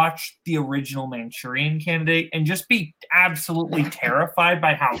 watch the original Manchurian Candidate, and just be absolutely terrified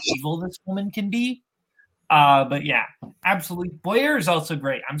by how evil this woman can be. But yeah, absolutely. Boyer is also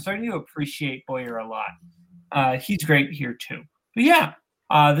great. I'm starting to appreciate Boyer a lot. He's great here too. But yeah,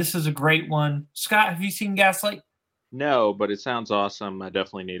 this is a great one. Scott, have you seen Gaslight? No, but it sounds awesome. I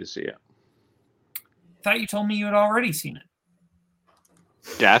definitely need to see it. I thought you told me you had already seen it.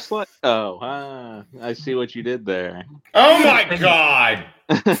 Gaslight? Oh, I see what you did there. Oh my God!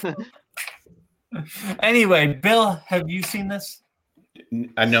 Anyway, Bill, have you seen this?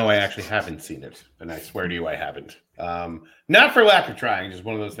 No, I actually haven't seen it, and I swear to you, I haven't. Not for lack of trying, just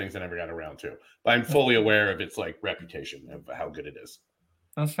one of those things I never got around to. But I'm fully aware of its like reputation of how good it is.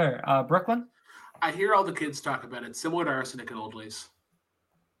 That's fair. Brooklyn? I hear all the kids talk about it, similar to Arsenic and Old Lace.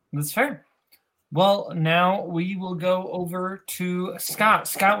 That's fair. Well, now we will go over to Scott.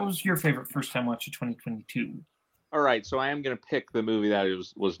 Scott, what was your favorite first-time watch of 2022? All right, so I am going to pick the movie that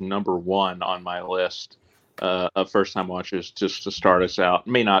was number one on my list of first-time watches just to start us out.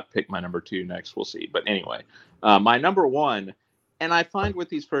 May not pick my number two next, we'll see. But anyway, my number one, and I find with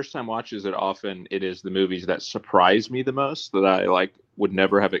these first-time watches that often it is the movies that surprise me the most, that I like would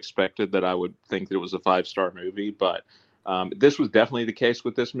never have expected that I would think that it was a 5-star movie. But this was definitely the case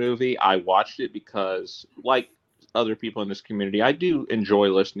with this movie. I watched it because, like other people in this community, I do enjoy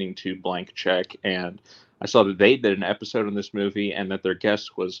listening to Blank Check, and I saw that they did an episode on this movie and that their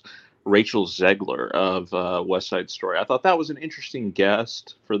guest was Rachel Zegler of West Side Story. I thought that was an interesting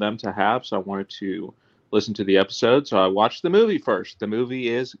guest for them to have, so I wanted to listen to the episode. So I watched the movie first. The movie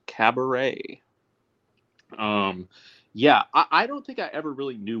is Cabaret. Yeah, I don't think I ever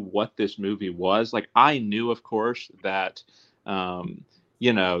really knew what this movie was. Like, I knew, of course, that,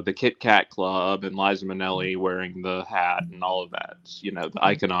 you know, the Kit Kat Club and Liza Minnelli wearing the hat and all of that, you know, the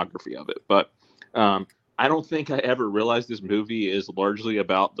iconography of it. But I don't think I ever realized this movie is largely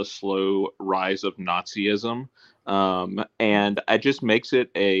about the slow rise of Nazism. And it just makes it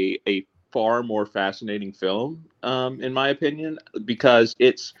a far more fascinating film, in my opinion, because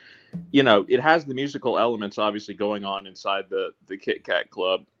it's, you know, it has the musical elements obviously going on inside the Kit Kat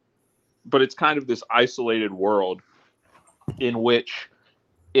Club, but it's kind of this isolated world in which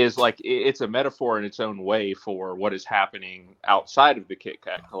is like, it's a metaphor in its own way for what is happening outside of the Kit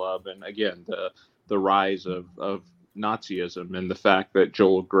Kat Club. And again, the rise of Nazism and the fact that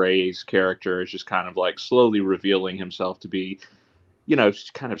Joel Grey's character is just kind of like slowly revealing himself to be, you know,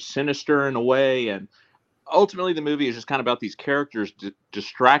 kind of sinister in a way. And ultimately, the movie is just kind of about these characters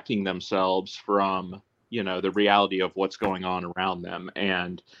distracting themselves from, you know, the reality of what's going on around them.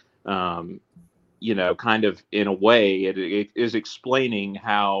 And, you know, kind of in a way, it is explaining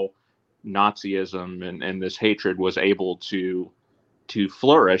how Nazism and this hatred was able to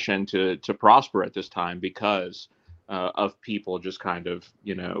flourish and to prosper at this time because of people just kind of,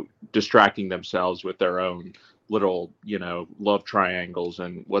 you know, distracting themselves with their own little, you know, love triangles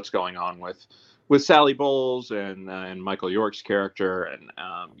and what's going on with Sally Bowles and Michael York's character and,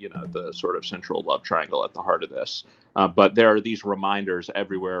 you know, the sort of central love triangle at the heart of this. But there are these reminders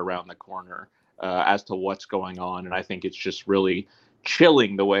everywhere around the corner as to what's going on. And I think it's just really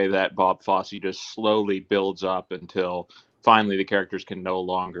chilling the way that Bob Fosse just slowly builds up until finally the characters can no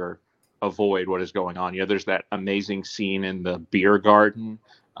longer avoid what is going on. You know, there's that amazing scene in the beer garden,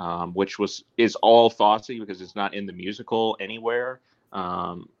 which is all Fosse because it's not in the musical anywhere.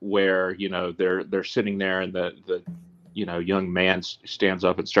 Where, you know, they're sitting there and the you know, young man stands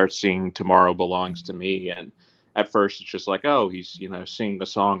up and starts singing Tomorrow Belongs to Me. And at first it's just like, oh, he's, you know, singing the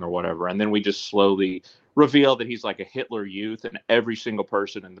song or whatever. And then we just slowly reveal that he's like a Hitler Youth, and every single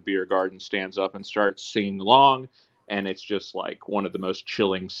person in the beer garden stands up and starts singing along, and it's just like one of the most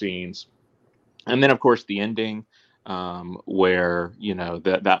chilling scenes. And then, of course, the ending, where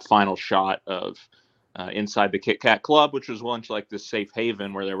that final shot of inside the Kit Kat Club, which was once like this safe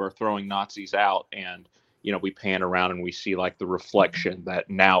haven where they were throwing Nazis out, and we pan around and we see like the reflection that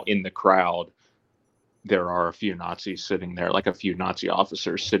now in the crowd there are a few Nazis sitting there, like a few Nazi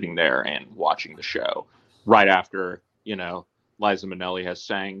officers sitting there and watching the show. Right after, Liza Minnelli has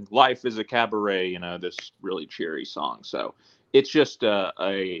sang "Life is a Cabaret," this really cheery song. So it's just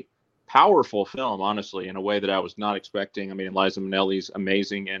a powerful film, honestly, in a way that I was not expecting. I mean, Liza Minnelli's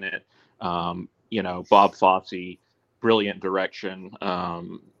amazing in it. Bob Fosse, brilliant direction.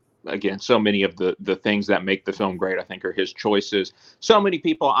 Again, so many of the things that make the film great, I think, are his choices. So many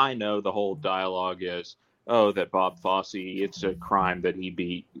people I know, the whole dialogue is, oh, that Bob Fosse, it's a crime that he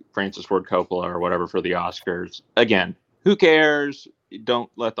beat Francis Ford Coppola or whatever for the Oscars. Again, who cares? Don't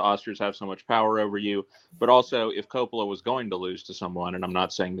let the Oscars have so much power over you. But also, if Coppola was going to lose to someone, and I'm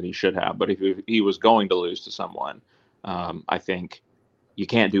not saying that he should have, but if he was going to lose to someone, I think you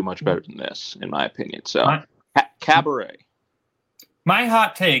can't do much better than this, in my opinion. So, Cabaret. My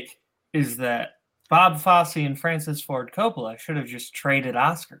hot take is that Bob Fosse and Francis Ford Coppola should have just traded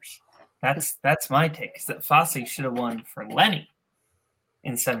Oscars. That's my take, is that Fosse should have won for Lenny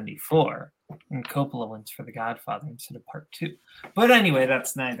in 1974, and Coppola wins for The Godfather instead of Part 2. But anyway,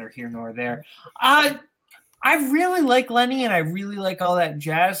 that's neither here nor there. I really like Lenny, and I really like all that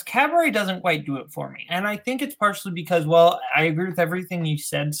jazz. Cabaret doesn't quite do it for me, and I think it's partially because, well, I agree with everything you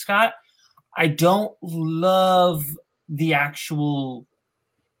said, Scott. I don't love the actual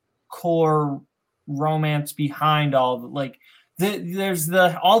core romance behind all the, like, there's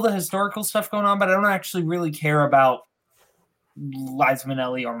all the historical stuff going on, but I don't actually really care about Liza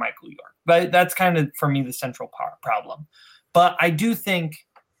Minnelli or Michael York. But that's kind of, for me, the central problem. But I do think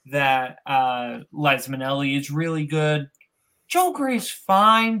that Liza Minnelli is really good. Joel Grey's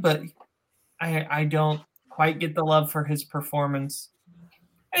fine, but I don't quite get the love for his performance.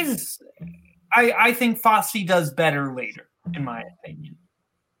 I think Fosse does better later, in my opinion.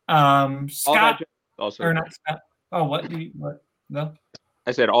 Scott, also or not Scott? Oh, what? No,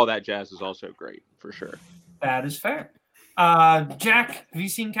 I said all that jazz is also great for sure. That is fair. Jack, have you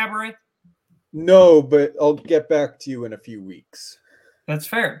seen Cabaret? No, but I'll get back to you in a few weeks. That's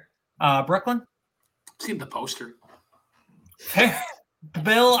fair. Brooklyn? Seen the poster. Fair.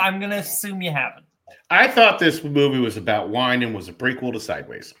 Bill, I'm going to assume you haven't. I thought this movie was about wine and was a prequel to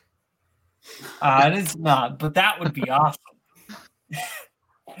Sideways. It is not, but that would be awesome.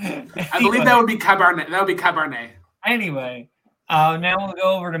 I believe that would be Cabernet. That would be Cabernet. Anyway, now we'll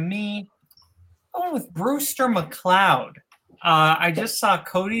go over to me. Going with Brewster McCloud. I just saw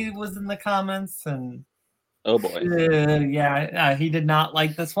Cody was in the comments, and oh boy, he did not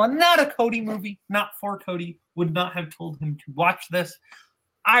like this one. Not a Cody movie. Not for Cody. Would not have told him to watch this.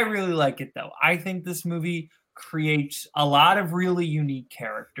 I really like it though. I think this movie creates a lot of really unique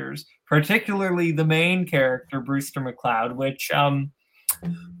characters, particularly the main character, Brewster McCloud, which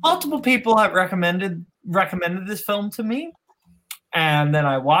multiple people have recommended this film to me. And then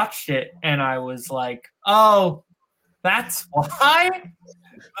I watched it and I was like, oh, that's why?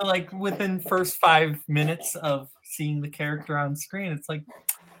 But like within first 5 minutes of seeing the character on screen, it's like,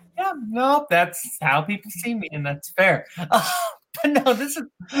 yeah, no, that's how people see me, and that's fair. But no,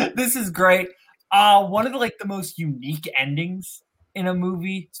 this is great. One of the most unique endings in a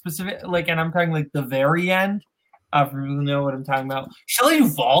movie, specific, and I'm talking like the very end. If you really know what I'm talking about. Shelley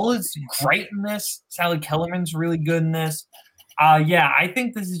Duvall is great in this. Sally Kellerman's really good in this. I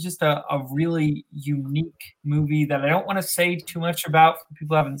think this is just a really unique movie that I don't want to say too much about for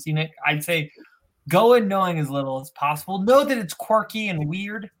people who haven't seen it. I'd say go in knowing as little as possible. Know that it's quirky and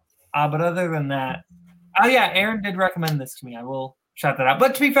weird, but other than that, Aaron did recommend this to me. I will shout that out.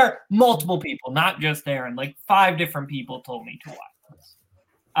 But to be fair, multiple people, not just Aaron, 5 different people told me to watch this.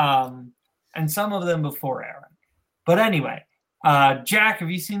 And some of them before Aaron. But anyway, Jack,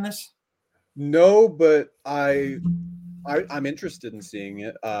 have you seen this? No, but I'm interested in seeing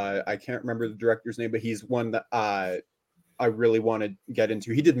it. I can't remember the director's name, but he's one that I really want to get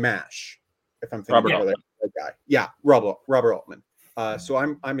into. He did MASH, if I'm thinking about that guy. Yeah, Robert Altman. So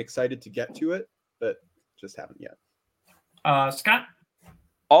I'm excited to get to it, but just haven't yet. Scott?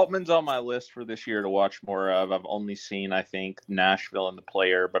 Altman's on my list for this year to watch more of. I've only seen, I think, Nashville and The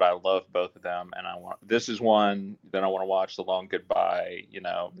Player, but I love both of them. And this is one that I want to watch. The Long Goodbye,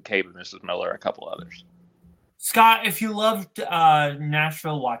 The Cave of Mrs. Miller, a couple others. Scott, if you loved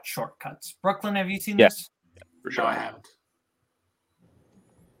Nashville, watch Shortcuts. Brooklyn, have you seen this? For sure. No, I haven't.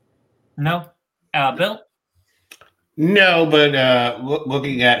 No? Bill? No, but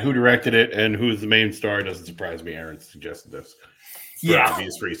looking at who directed it and who's the main star doesn't surprise me. Aaron suggested this for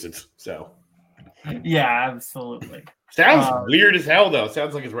obvious reasons. So, yeah, absolutely. Sounds weird as hell, though.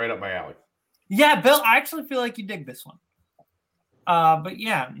 Sounds like it's right up my alley. Yeah, Bill, I actually feel like you dig this one. But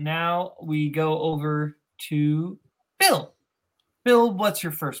yeah, now we go over to Bill. Bill, what's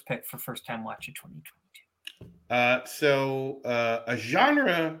your first pick for first time watch of 2022? A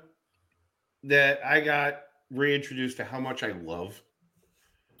genre that I got reintroduced to how much I love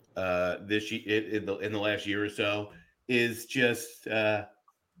this in the last year or so is just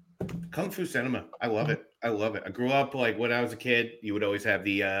Kung Fu cinema. I love it. I grew up like when I was a kid, you would always have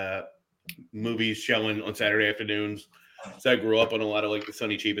the movies showing on Saturday afternoons. So I grew up on a lot of like the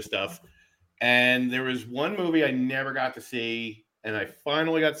Sonny Chiba stuff. And there was one movie I never got to see, and I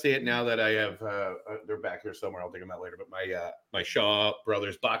finally got to see it now that I have they're back here somewhere. I'll dig them out later. But my Shaw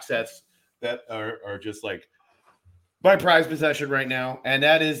Brothers box sets that are just like my prized possession right now, and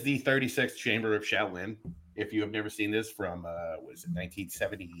that is the 36th Chamber of Shaolin. If you have never seen this from, was it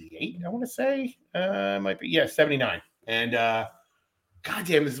 1978? I want to say, might be, 79. And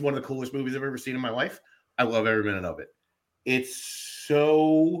goddamn, this is one of the coolest movies I've ever seen in my life. I love every minute of it. It's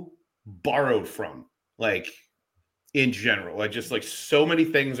so borrowed from, like, in general, like just like so many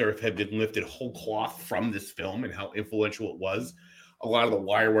things have been lifted whole cloth from this film and how influential it was. A lot of the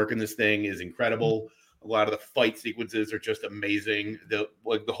wire work in this thing is incredible. A lot of the fight sequences are just amazing. The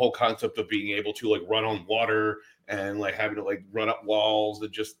whole concept of being able to like run on water and like having to like run up walls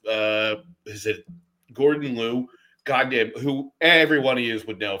and just is it Gordon Liu? Goddamn, who every one of you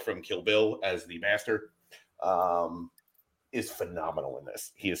would know from Kill Bill as the master, is phenomenal in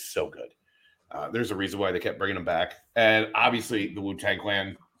this. He is so good. There's a reason why they kept bringing him back, and obviously the Wu-Tang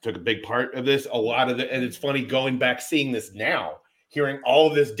Clan took a big part of this. And it's funny going back seeing this now, hearing all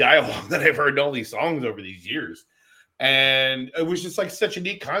of this dialogue that I've heard in all these songs over these years. And it was just like such a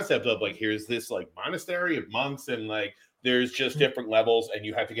neat concept of like, here's this like monastery of monks and like, there's just different levels and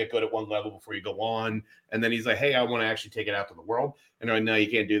you have to get good at one level before you go on. And then he's like, hey, I want to actually take it out to the world. And they're like, no,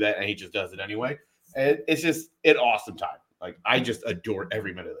 you can't do that. And he just does it anyway. And it's just an awesome time. Like, I just adore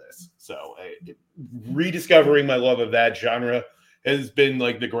every minute of this. So rediscovering my love of that genre has been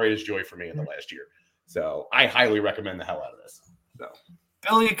like the greatest joy for me in the last year. So I highly recommend the hell out of this. So,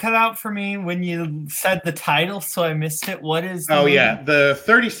 Bill, you cut out for me when you said the title, so I missed it. What is the movie? The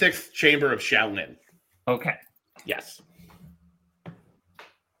 36th Chamber of Shaolin. Okay. Yes.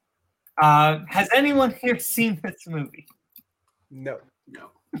 Has anyone here seen this movie? No.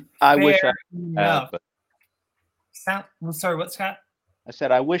 I wish I had. But... Sorry, what, Scott? I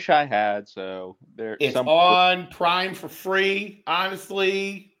said I wish I had. So it's on Prime for free.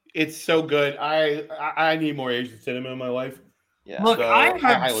 Honestly, it's so good. I need more Asian cinema in my life. Yeah. Look, so I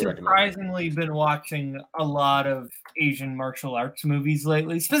have surprisingly been watching a lot of Asian martial arts movies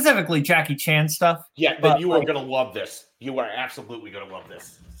lately, specifically Jackie Chan stuff. Yeah, but you are going to love this. You are absolutely going to love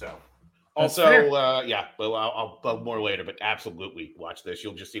this. So, also, but I'll more later, but absolutely watch this.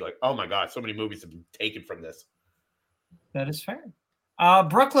 You'll just see like, oh my God, so many movies have been taken from this. That is fair.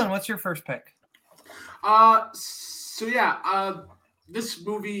 Brooklyn, what's your first pick? This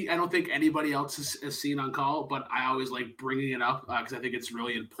movie, I don't think anybody else has seen on call, but I always like bringing it up because I think it's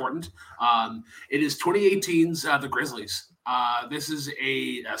really important. It is 2018's The Grizzlies. This is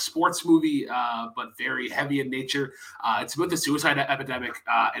a sports movie, but very heavy in nature. It's about the suicide epidemic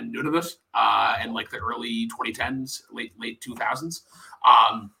in Nunavut in like the early 2010s, late 2000s.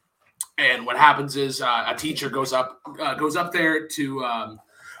 And what happens is a teacher goes up there to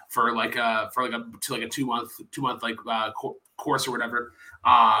for a 2 month course or whatever,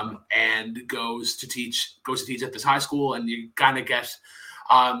 and goes to teach at this high school, and you kind of get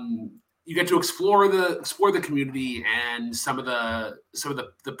to explore the community and some of the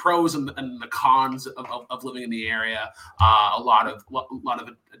pros and the cons of living in the area, a lot of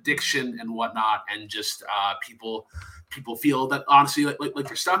addiction and whatnot, and just people feel that honestly like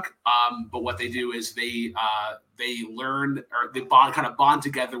they're stuck. But what they do is they learn, or they bond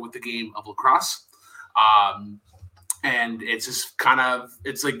together with the game of lacrosse. And it's just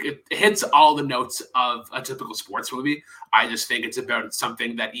it hits all the notes of a typical sports movie. I just think it's about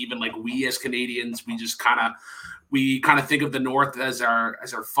something that even like we as Canadians, we kind of think of the North as our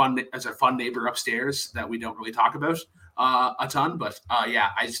fun neighbor upstairs that we don't really talk about a ton. But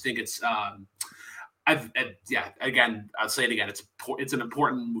I just think it's again, I'll say it again. It's an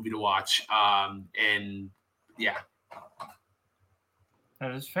important movie to watch.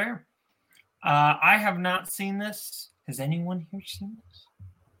 That is fair. I have not seen this. Has anyone here seen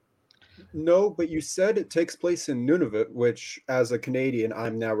this? No, but you said it takes place in Nunavut, which, as a Canadian,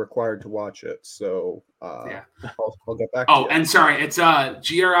 I'm now required to watch it. So Yeah. I'll get back to Oh, you. and sorry, it's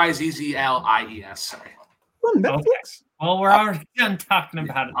Grizzlies. Sorry. On Netflix? Okay. Well, we're already done talking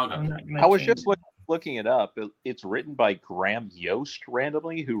about it. I'll go. I'm not gonna I was change just looking it up. It's written by Graham Yost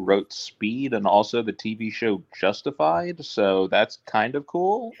randomly, who wrote Speed and also the TV show Justified. So that's kind of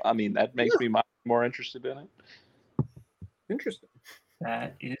cool. I mean, that makes me more interested in it. Interesting.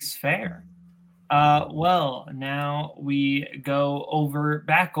 That is fair. Well, now we go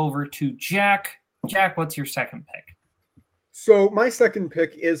back over to Jack. Jack, what's your second pick? So my second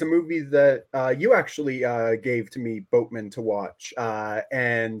pick is a movie that you actually gave to me, Boatman, to watch,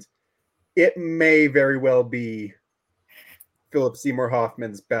 and it may very well be Philip Seymour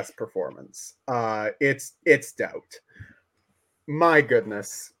Hoffman's best performance. It's Doubt. My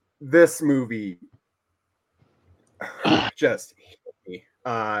goodness, this movie just hit me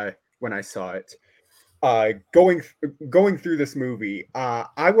when I saw it. Going through this movie,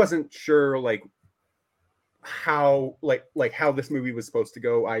 I wasn't sure how this movie was supposed to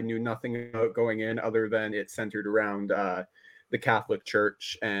go. I knew nothing about going in other than it centered around the Catholic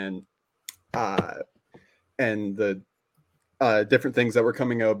Church and the different things that were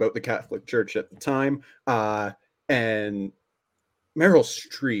coming out about the Catholic Church at the time. And Meryl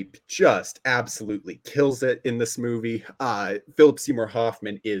Streep just absolutely kills it in this movie. Philip Seymour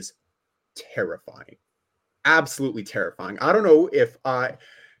Hoffman is terrifying. Absolutely terrifying. I don't know if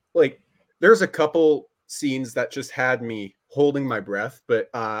there's a couple scenes that just had me holding my breath, but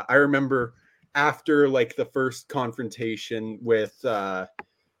I remember after the first confrontation with Father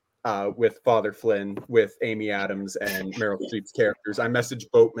Flynn, with Amy Adams and Meryl Streep's characters, I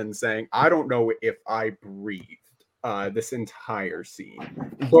messaged Boatman saying, I don't know if I breathed this entire scene.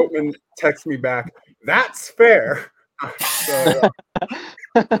 Boatman texts me back, that's fair.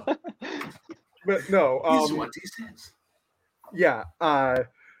 But no, yeah,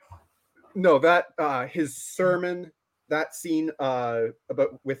 no, that his sermon, that scene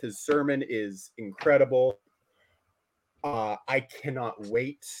with his sermon is incredible. I cannot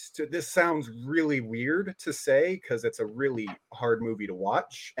wait to. This sounds really weird to say because it's a really hard movie to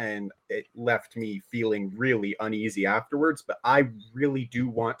watch, and it left me feeling really uneasy afterwards. But I really do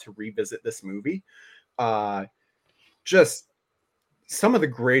want to revisit this movie. Just some of the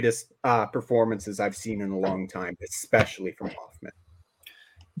greatest performances I've seen in a long time, especially from Hoffman.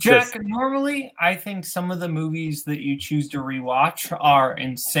 Jack, normally I think some of the movies that you choose to rewatch are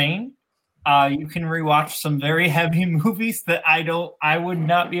insane. You can rewatch some very heavy movies that I would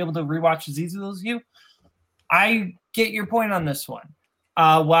not be able to rewatch as easily as you. I get your point on this one.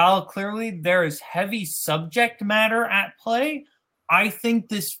 While clearly there is heavy subject matter at play, I think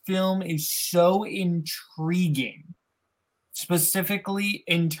this film is so intriguing, specifically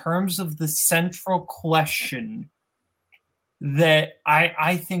in terms of the central question, that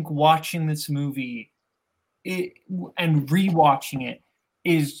I think watching this movie and rewatching it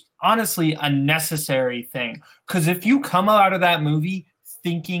is honestly a necessary thing. Because if you come out of that movie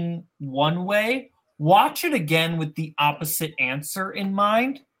thinking one way, watch it again with the opposite answer in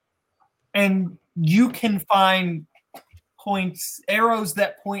mind, and you can find arrows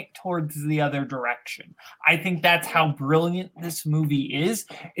that point towards the other direction. I think that's how brilliant this movie is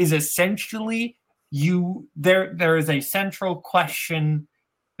essentially there is a central question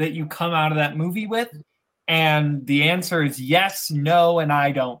that you come out of that movie with, and the answer is yes, no, and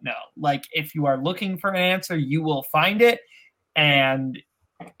I don't know. If you are looking for an answer, you will find it, and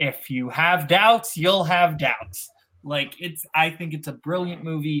if you have doubts, you'll have doubts. I think it's a brilliant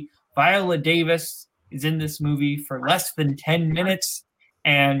movie. Viola Davis is in this movie for less than 10 minutes,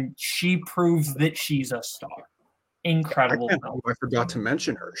 and she proves that she's a star. Incredible. I forgot to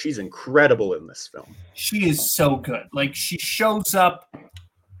mention her. She's incredible in this film. She is so good. She shows up,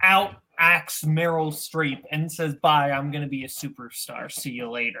 acts Meryl Streep, and says, bye, I'm going to be a superstar. See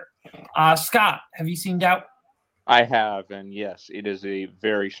you later. Scott, have you seen Doubt? I have, and yes, it is a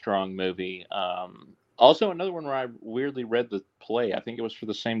very strong movie. Also, another one where I weirdly read the play. I think it was for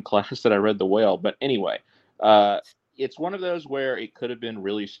the same class that I read The Whale. But anyway, it's one of those where it could have been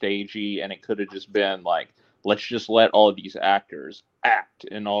really stagey, and it could have just been let's just let all of these actors act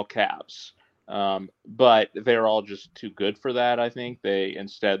in all caps. But they're all just too good for that, I think. They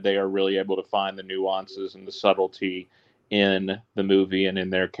are really able to find the nuances and the subtlety in the movie and in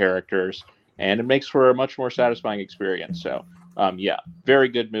their characters. And it makes for a much more satisfying experience. So, yeah, very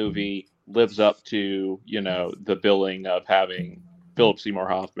good movie. Lives up to, the billing of having Philip Seymour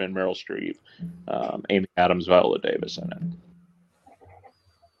Hoffman, Meryl Streep, Amy Adams, Viola Davis in it.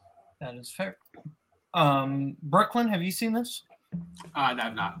 That is fair. Brooklyn, have you seen this? No,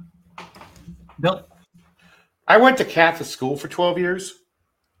 I've not. Bill? I went to Catholic school for 12 years.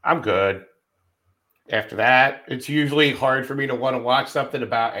 I'm good. After that, it's usually hard for me to want to watch something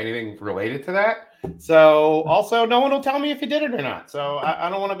about anything related to that. So also, no one will tell me if you did it or not. So I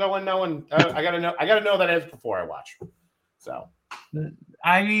don't want to go in knowing. I gotta know that as before I watch. So,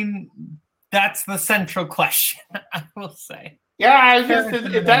 I mean, that's the central question. I will say. Yeah,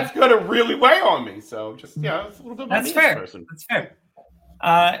 that's going to really weigh on me. So just it's a little bit. That's fair. That's fair.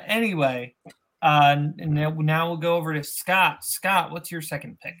 Anyway, now we'll go over to Scott. Scott, what's your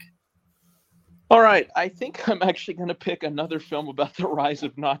second pick? All right, I think I'm actually going to pick another film about the rise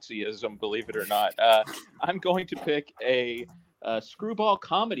of Nazism, believe it or not. I'm going to pick a screwball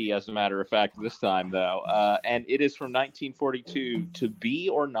comedy, as a matter of fact, this time, though. And it is from 1942, To Be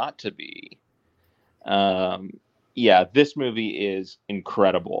or Not to Be. Yeah, this movie is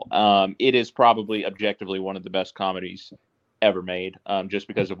incredible. It is probably objectively one of the best comedies ever made, just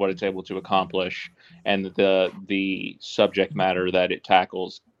because of what it's able to accomplish and the subject matter that it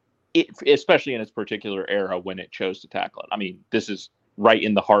tackles. Especially in this particular era when it chose to tackle it. I mean, this is right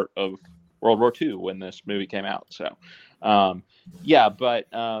in the heart of World War II when this movie came out. So,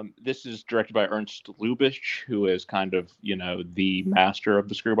 this is directed by Ernst Lubitsch, who is kind of, the master of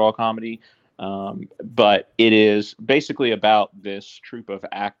the screwball comedy. But it is basically about this troupe of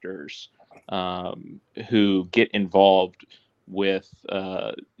actors who get involved with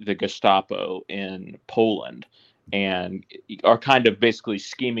the Gestapo in Poland, and are kind of basically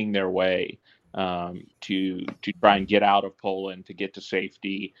scheming their way to try and get out of Poland, to get to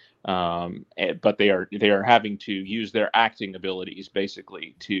safety. But they are having to use their acting abilities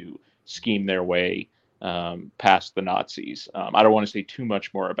basically to scheme their way past the Nazis. I don't want to say too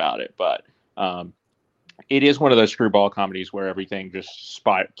much more about it, but it is one of those screwball comedies where everything just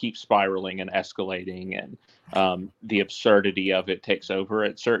keeps spiraling and escalating, and the absurdity of it takes over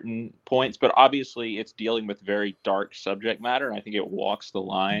at certain points. But obviously, it's dealing with very dark subject matter, and I think it walks the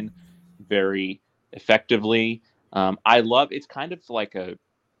line very effectively. It's kind of like a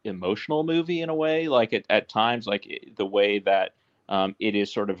emotional movie in a way, like at times, like the way that it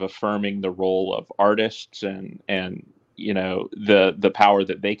is sort of affirming the role of artists and the power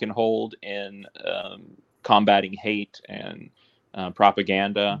that they can hold in combating hate and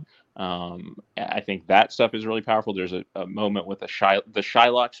propaganda. I think that stuff is really powerful. There's a moment with the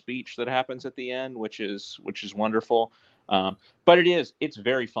Shylock speech that happens at the end, which is wonderful. But it's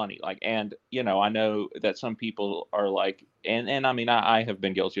very funny. I know that some people are like, and I mean, I have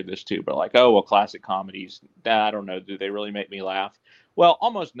been guilty of this too, but like, oh, well, classic comedies, I don't know, do they really make me laugh? Well,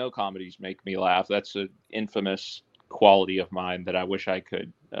 almost no comedies make me laugh. That's an infamous quality of mine that I wish I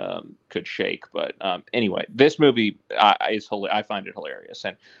could shake. But anyway, this movie I find it hilarious,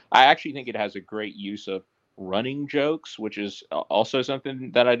 and I actually think it has a great use of running jokes, which is also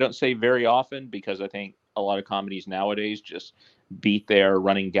something that I don't say very often, because I think a lot of comedies nowadays just beat their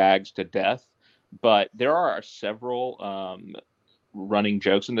running gags to death. But there are several running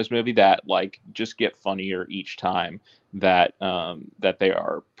jokes in this movie that just get funnier each time that they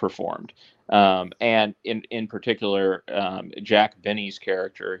are performed. And in particular, Jack Benny's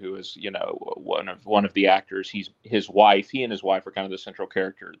character, who is, one of the actors, his wife. He and his wife are kind of the central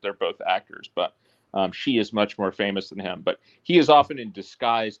character. They're both actors, but she is much more famous than him. But he is often in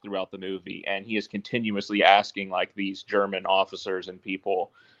disguise throughout the movie, and he is continuously asking these German officers and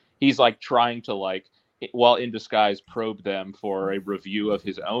people. He's trying to while in disguise probe them for a review of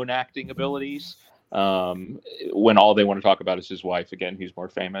his own acting abilities. When all they want to talk about is his wife, again, who's more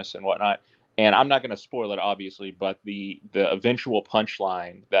famous and whatnot. And I'm not going to spoil it, obviously, but the eventual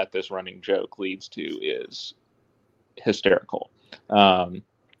punchline that this running joke leads to is hysterical.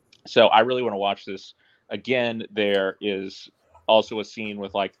 So I really want to watch this again. There is also a scene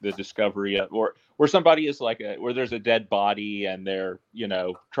with the discovery of, or where somebody is where there's a dead body, and they're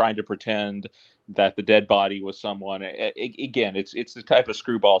trying to pretend that the dead body was someone. Again, it's the type of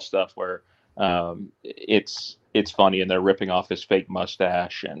screwball stuff where it's funny, and they're ripping off his fake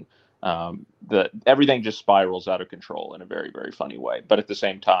mustache, and everything just spirals out of control in a very, very funny way. But at the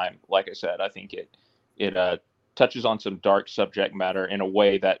same time, like I said, I think it touches on some dark subject matter in a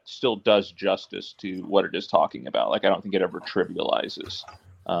way that still does justice to what it is talking about. I don't think it ever trivializes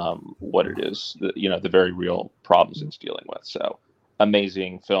what it is, the very real problems it's dealing with. So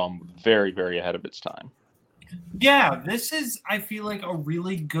amazing film, very, very ahead of its time. Yeah, this is, I feel like, a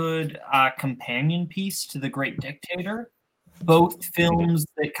really good companion piece to The Great Dictator. Both films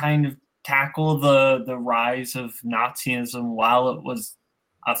that kind of tackle the rise of Nazism while it was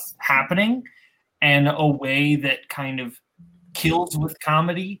happening, and a way that kind of kills with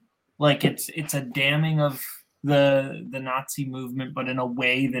comedy. It's a damning of the Nazi movement, but in a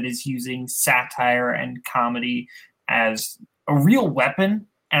way that is using satire and comedy as a real weapon.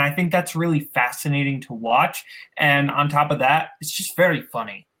 And I think that's really fascinating to watch. And on top of that, it's just very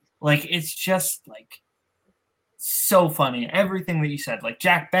funny. Like, it's just like so funny. Everything that you said, like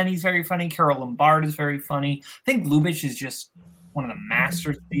Jack Benny's very funny. Carol Lombard is very funny. I think Lubitsch is just one of the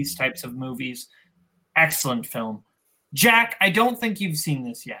masters of these types of movies. Excellent film. Jack, I don't think you've seen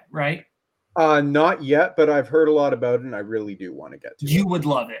this yet, right? Not yet, but I've heard a lot about it, and I really do want to get to it. You would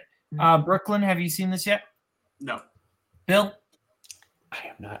love it. Brooklyn, have you seen this yet? No. Bill? I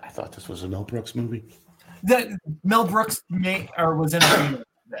have not. I thought this was a Mel Brooks movie. Mel Brooks was in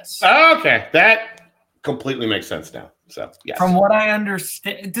this. Oh, okay, that completely makes sense now. So, yes. From what I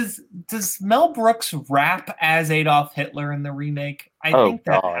understand, does Mel Brooks rap as Adolf Hitler in the remake? I think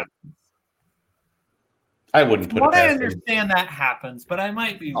that happens. I wouldn't put what it I understand that happens, but I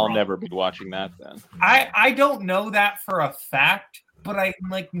might be wrong. I'll never be watching that then. I don't know that for a fact, but I'm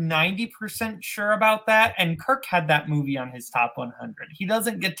like 90% sure about that. And Kirk had that movie on his top 100. He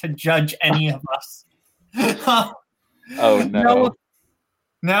doesn't get to judge any of us. Oh, no.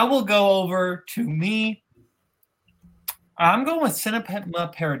 Now we'll go over to me. I'm going with Cinema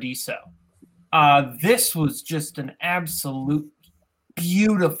Paradiso. This was just an absolute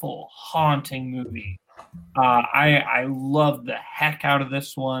beautiful, haunting movie. I love the heck out of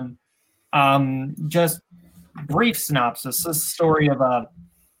this one. Just brief synopsis. This story of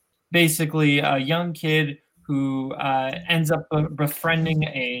basically a young kid who ends up befriending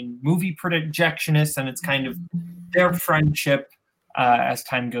a movie projectionist, and it's kind of their friendship as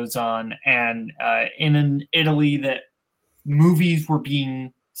time goes on. And in an Italy that movies were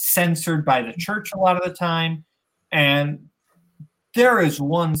being censored by the church a lot of the time, and there is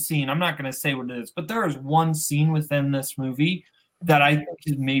one scene, I'm not going to say what it is, but there is one scene within this movie that I think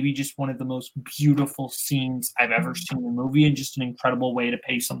is maybe just one of the most beautiful scenes I've ever seen in a movie, and just an incredible way to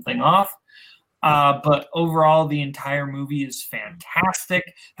pay something off. But overall, the entire movie is fantastic.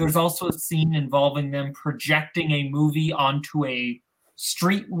 There's also a scene involving them projecting a movie onto a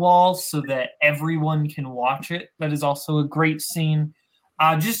street wall so that everyone can watch it. That is also a great scene.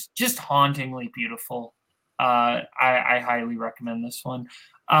 Just hauntingly beautiful. I highly recommend this one.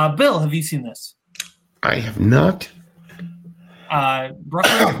 Bill, have you seen this? I have not.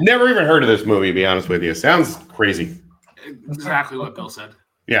 Brooklyn? Never even heard of this movie, to be honest with you. Sounds crazy. Exactly what Bill said.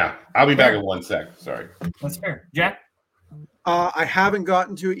 Yeah, I'll be back in 1 sec. Sorry. That's fair. Jack? I haven't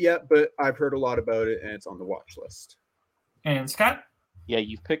gotten to it yet, but I've heard a lot about it, and it's on the watch list. And Scott? Yeah,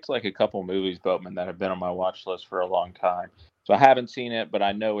 you've picked like a couple movies, Boatman, that have been on my watch list for a long time. So I haven't seen it, but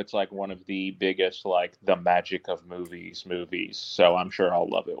I know it's like one of the biggest, like the magic of movies. So I'm sure I'll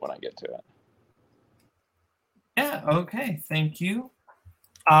love it when I get to it. Yeah, okay. Thank you.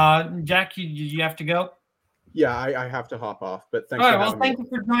 Jack, you have to go? Yeah, I have to hop off, but thanks. All right, well, thank you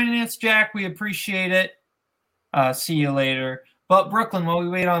for joining us, Jack. We appreciate it. See you later. But Brooklyn, while we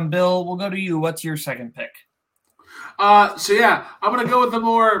wait on Bill, we'll go to you. What's your second pick? So yeah, I'm gonna go with the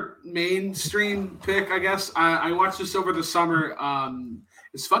more mainstream pick, I guess. I watched this over the summer.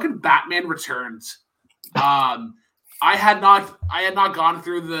 It's fucking Batman Returns. I had not gone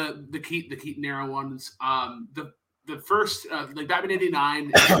through the Keaton era ones. The first like Batman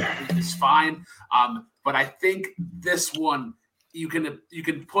 '89 is fine. But I think this one you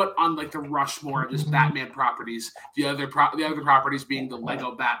can put on like the Rushmore of just Batman properties. The other properties being the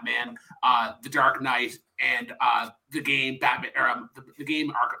Lego Batman, the Dark Knight, and the game Batman,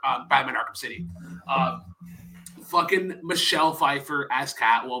 Batman Arkham City. Fucking Michelle Pfeiffer as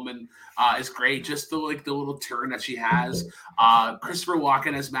Catwoman is great. Just the little turn that she has. Christopher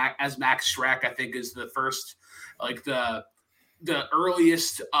Walken as Max Schreck, I think, is the first the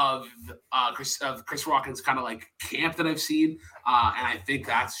earliest of Chris Walken's kind of like camp that I've seen, and I think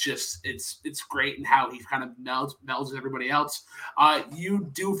that's just it's great in how he kind of melds with everybody else. You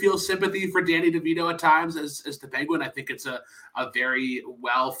do feel sympathy for Danny DeVito at times as the Penguin. I think it's a very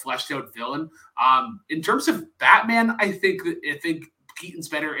well fleshed out villain. In terms of Batman, I think Keaton's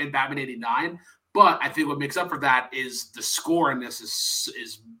better in Batman '89, but I think what makes up for that is the score in this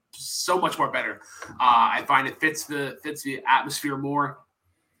is so much more better. I find it fits the atmosphere more.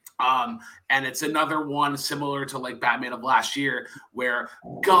 And it's another one similar to like Batman of last year, where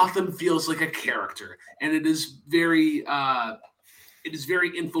Gotham feels like a character, and it is very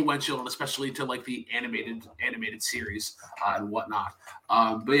influential, and especially to like the animated series and whatnot.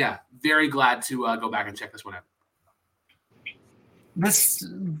 But yeah, very glad to go back and check this one out.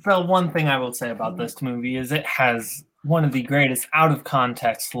 The one thing I will say about this movie is it has one of the greatest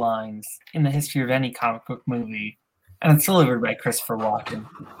out-of-context lines in the history of any comic book movie, and it's delivered by Christopher Walken.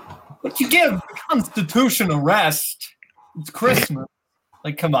 But you give the Constitution a rest. It's Christmas.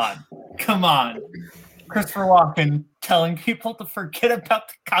 Like, come on. Christopher Walken telling people to forget about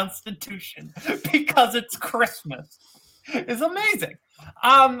the Constitution because it's Christmas is amazing.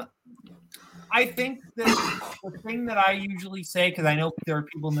 I think that the thing that I usually say, because I know there are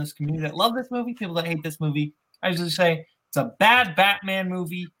people in this community that love this movie, people that hate this movie, I usually say it's a bad Batman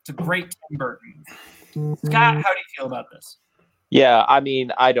movie. It's a great Tim Burton movie. Scott, how do you feel about this? Yeah, I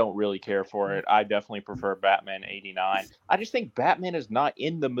mean, I don't really care for it. I definitely prefer Batman 89. I just think Batman is not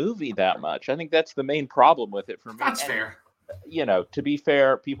in the movie that much. I think that's the main problem with it for me. That's fair. You know, to be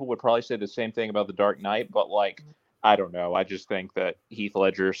fair, people would probably say the same thing about The Dark Knight, but like, I don't know. I just think that Heath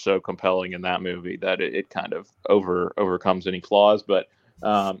Ledger is so compelling in that movie that it kind of overcomes any flaws. But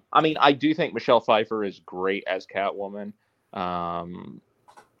I mean, I do think Michelle Pfeiffer is great as Catwoman.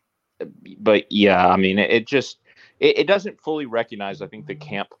 But yeah, I mean, it doesn't fully recognize, I think, the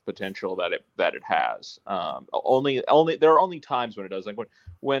camp potential that it has. Only there are only times when it does, like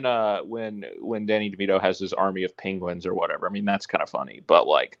when Danny DeVito has his army of penguins or whatever. I mean, that's kind of funny, but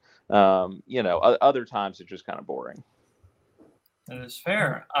like, you know, other times it's just kind of boring. That is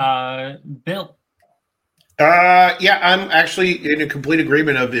fair. Bill. Yeah, I'm actually in a complete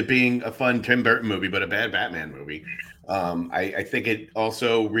agreement of it being a fun Tim Burton movie, but a bad Batman movie. I think it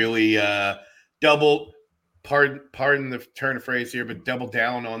also really pardon the turn of phrase here, but double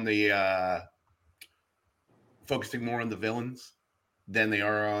down on the focusing more on the villains than they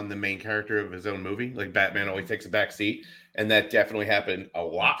are on the main character of his own movie. Like Batman always takes a back seat, and that definitely happened a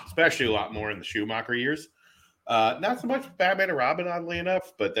lot, especially a lot more in the Schumacher years. Not so much Batman and Robin, oddly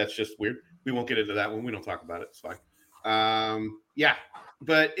enough, but that's just weird. We won't get into that one. We don't talk about it. It's fine. Yeah,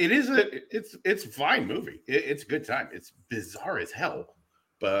 but it's a fine movie. It's a good time. It's bizarre as hell.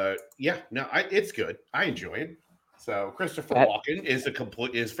 But yeah, no, it's good. I enjoy it. So Christopher Walken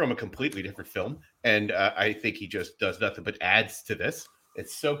is from a completely different film, and I think he just does nothing but adds to this.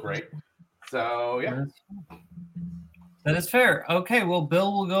 It's so great. So yeah, that is fair. Okay, well,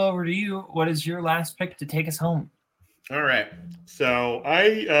 Bill, we'll go over to you. What is your last pick to take us home? All right. So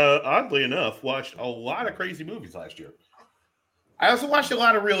I, oddly enough, watched a lot of crazy movies last year. I also watched a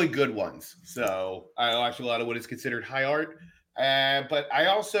lot of really good ones. So I watched a lot of what is considered high art. But I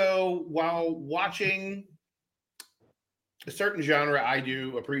also, while watching a certain genre I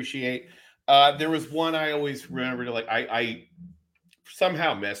do appreciate, there was one I always remember to like I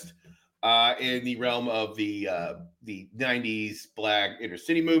somehow missed in the realm of the 90s black inner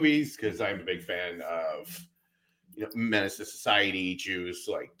city movies, because I'm a big fan of Menace to Society, Jews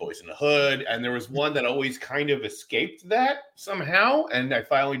like Boys in the Hood, and there was one that always kind of escaped that somehow, and I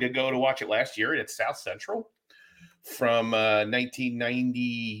finally did go to watch it last year, and it's South Central from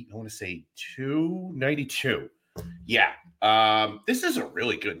 1990, I want to say 92. Yeah. This is a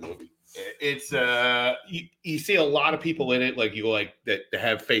really good movie. It's you see a lot of people in it, like you like that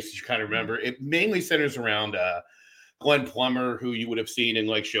have faces you kind of remember. It mainly centers around Glenn Plummer, who you would have seen in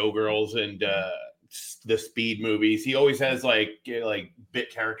like Showgirls and the Speed movies. He always has like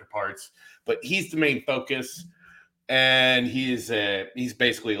bit character parts, but he's the main focus. And he's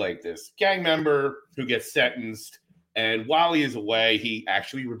basically like this gang member who gets sentenced. And while he is away, he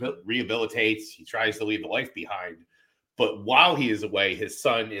actually rehabilitates. He tries to leave the life behind. But while he is away, his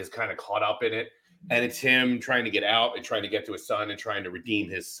son is kind of caught up in it. And it's him trying to get out and trying to get to his son and trying to redeem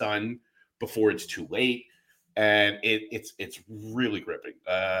his son before it's too late. And it's really gripping.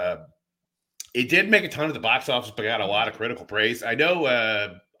 It did make a ton of the box office, but got a lot of critical praise. I know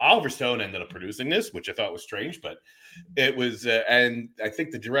Oliver Stone ended up producing this, which I thought was strange, but it was, and I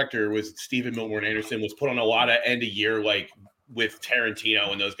think the director was Stephen Milburn Anderson, was put on a lot of end of year, like with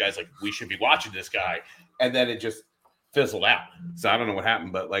Tarantino and those guys, like we should be watching this guy. And then it just fizzled out. So I don't know what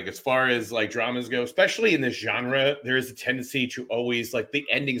happened, but like, as far as like dramas go, especially in this genre, there is a tendency to always like the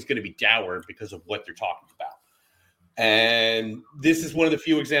ending is going to be dour because of what they're talking about. And this is one of the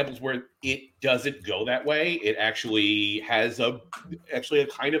few examples where it doesn't go that way. It actually has a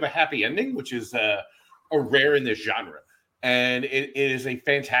kind of a happy ending, which is a rare in this genre. And it is a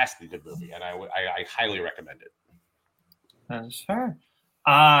fantastically good movie, and I highly recommend it. That's fair.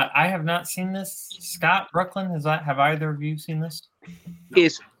 I have not seen this. Scott, Brooklyn, have either of you seen this? No.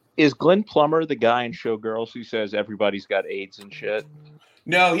 Is Glenn Plummer the guy in Showgirls who says everybody's got AIDS and shit?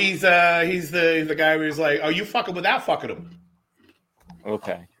 No, he's the guy who's like, oh, you fucking without fucking him.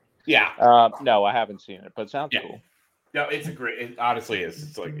 Okay. Yeah. No, I haven't seen it, but it sounds cool. No, it's a great. It honestly is.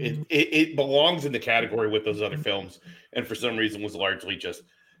 It's like it belongs in the category with those other films, and for some reason was largely just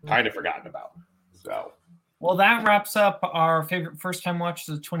kind of forgotten about. So. Well, that wraps up our favorite first-time watches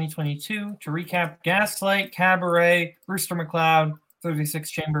of 2022. To recap: Gaslight, Cabaret, Rooster McCloud, 36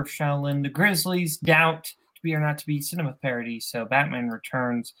 Chamber of Shaolin, The Grizzlies, Doubt, To Be or Not to Be, Cinema Parody, so Batman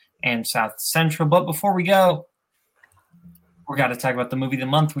Returns, and South Central. But before we go, we got to talk about the movie of the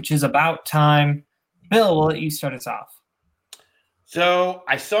month, which is About Time. Bill, we'll let you start us off. So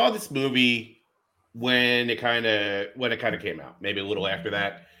I saw this movie when it kind of came out, maybe a little after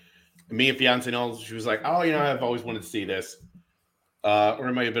that. Me and fiance knows, she was like, "Oh, I've always wanted to see this," or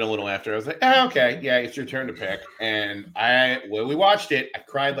it might have been a little after. I was like, "Oh, okay, yeah, it's your turn to pick." And when we watched it, I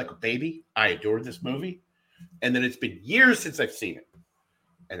cried like a baby. I adored this movie, and then it's been years since I've seen it,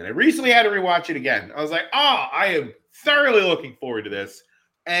 and then I recently had to rewatch it again. I was like, "Oh, I am thoroughly looking forward to this,"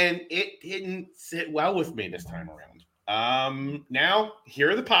 and it didn't sit well with me this time around. Now here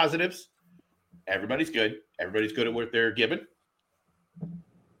are the positives. Everybody's good. Everybody's good at what they're given.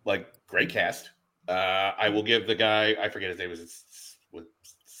 Like, great cast. I will give the guy, I forget his name,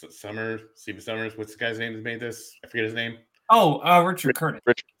 Steven Summers. What's the guy's name that made this? I forget his name. Oh, Richard Curtis.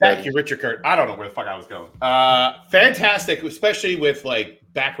 Thank you, Richard Curtis. I don't know where the fuck I was going. Fantastic, especially with like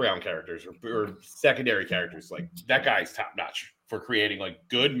background characters or secondary characters. Like, that guy's top notch for creating like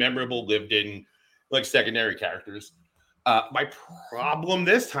good, memorable, lived in like secondary characters. My problem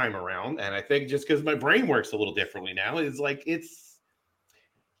this time around, and I think just because my brain works a little differently now, is like it's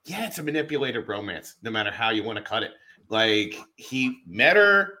a manipulated romance, no matter how you want to cut it. Like, he met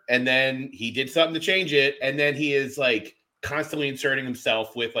her, and then he did something to change it, and then he is like constantly inserting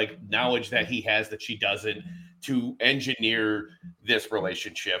himself with like knowledge that he has that she doesn't to engineer this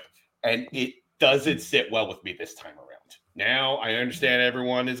relationship, and it doesn't sit well with me this time around. Now, I understand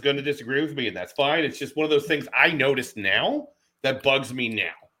everyone is going to disagree with me, and that's fine. It's just one of those things I notice now that bugs me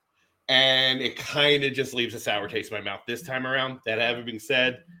now. And it kind of just leaves a sour taste in my mouth this time around. That having been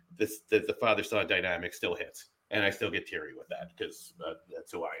said, the father-son dynamic still hits. And I still get teary with that because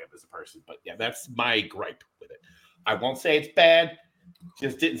that's who I am as a person. But yeah, that's my gripe with it. I won't say it's bad.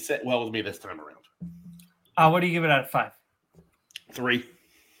 Just didn't sit well with me this time around. What do you give it out of 5? 3.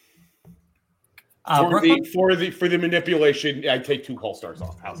 For the manipulation, I take 2 whole stars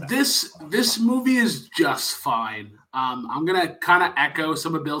off. How's that? This movie is just fine. I'm gonna kind of echo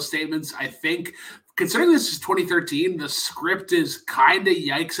some of Bill's statements. I think, considering this is 2013, the script is kind of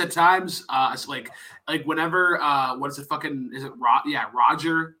yikes at times. It's like whenever what is it?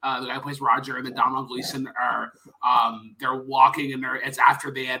 Roger, the guy who plays Roger, and then Donald Gleason are they're walking, and it's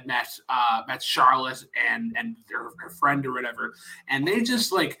after they had met Charlotte and her friend or whatever, and they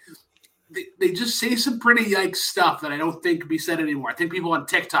just like. They just say some pretty yikes stuff that I don't think can be said anymore. I think people on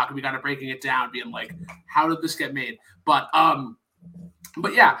TikTok will be kind of breaking it down, being like, how did this get made? But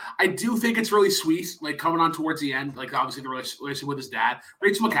yeah, I do think it's really sweet, like coming on towards the end, like obviously the relationship with his dad.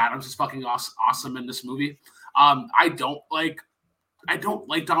 Rachel McAdams is fucking awesome in this movie. I don't like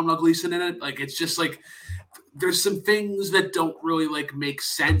Domhnall Gleeson in it. Like, it's just like, there's some things that don't really like make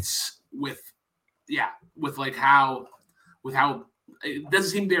sense with how it doesn't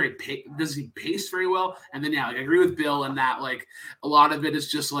seem paced very well. And then, yeah, like, I agree with Bill in that, like, a lot of it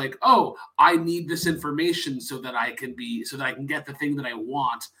is just like, oh, I need this information so that I can get the thing that I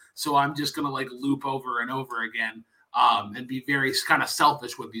want. So I'm just going to like loop over and over again and be very kind of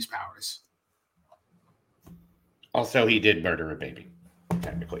selfish with these powers. Also, he did murder a baby.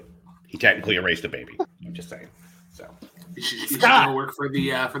 Technically, he technically erased a baby. I'm just saying. So. You should go work for the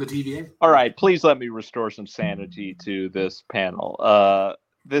TVA. All right, please let me restore some sanity to this panel.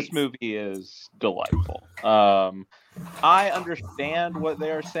 This movie is delightful. I understand what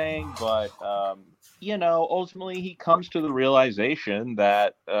they're saying, but ultimately he comes to the realization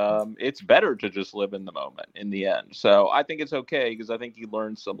that it's better to just live in the moment in the end. So I think it's okay because I think he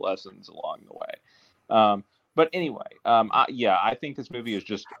learned some lessons along the way. But anyway, I think this movie is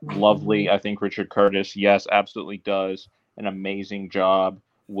just lovely. I think Richard Curtis, yes, absolutely does an amazing job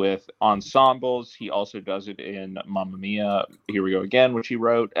with ensembles. He also does it in Mamma Mia, Here We Go Again, which he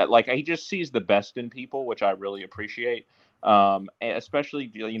wrote. He just sees the best in people, which I really appreciate. Especially,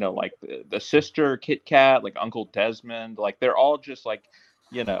 like the sister, Kit Kat, like Uncle Desmond, like they're all just like,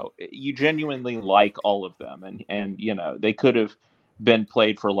 you genuinely like all of them. And they could have been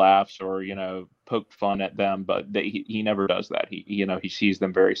played for laughs or, poked fun at them, but he never does that. He sees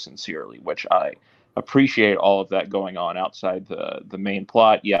them very sincerely, which I appreciate all of that going on outside the main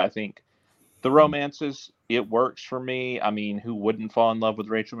plot. Yeah, I think the romances, it works for me. I mean, who wouldn't fall in love with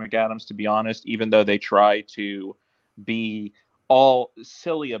Rachel McAdams, to be honest, even though they try to be all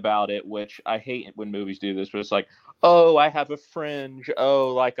silly about it, which I hate when movies do this, but it's like, oh, I have a fringe.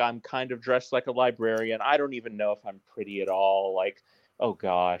 Oh, like I'm kind of dressed like a librarian. I don't even know if I'm pretty at all. Like, oh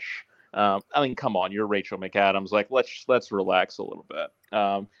gosh. I mean, come on, you're Rachel McAdams. Like, let's relax a little bit.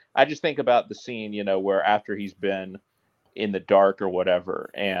 I just think about the scene, where after he's been in the dark or whatever,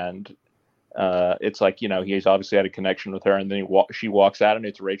 and it's like, he's obviously had a connection with her, and then she walks out and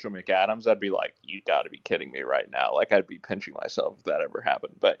it's Rachel McAdams. I'd be like, you got to be kidding me right now. Like, I'd be pinching myself if that ever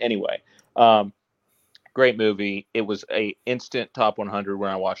happened. But anyway, great movie. It was a instant top 100 when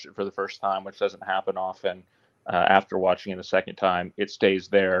I watched it for the first time, which doesn't happen often. After watching it a second time, it stays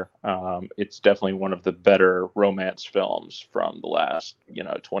there. It's definitely one of the better romance films from the last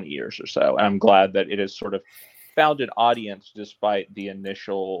 20 years or so, and I'm glad that it has sort of found an audience despite the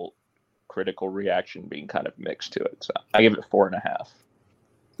initial critical reaction being kind of mixed to it. So I give it 4.5.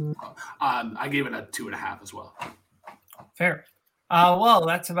 I gave it a 2.5 as well. Fair. Well,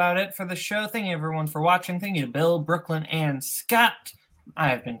 that's about it for the show. Thank you everyone for watching. Thank you to Bill, Brooklyn, and Scott. I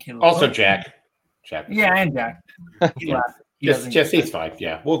have been Caleb. Also Jack. Yeah, and Jack. Jesse's fine.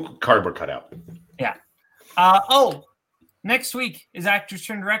 Yeah, we'll cardboard cutout. Yeah. Next week is Actors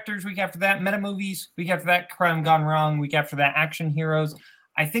Turn Directors. Week after that, Meta Movies. Week after that, Crime Gone Wrong. Week after that, Action Heroes.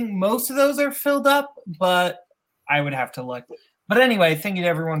 I think most of those are filled up, but I would have to look. But anyway, thank you to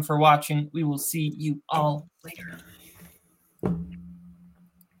everyone for watching. We will see you all later.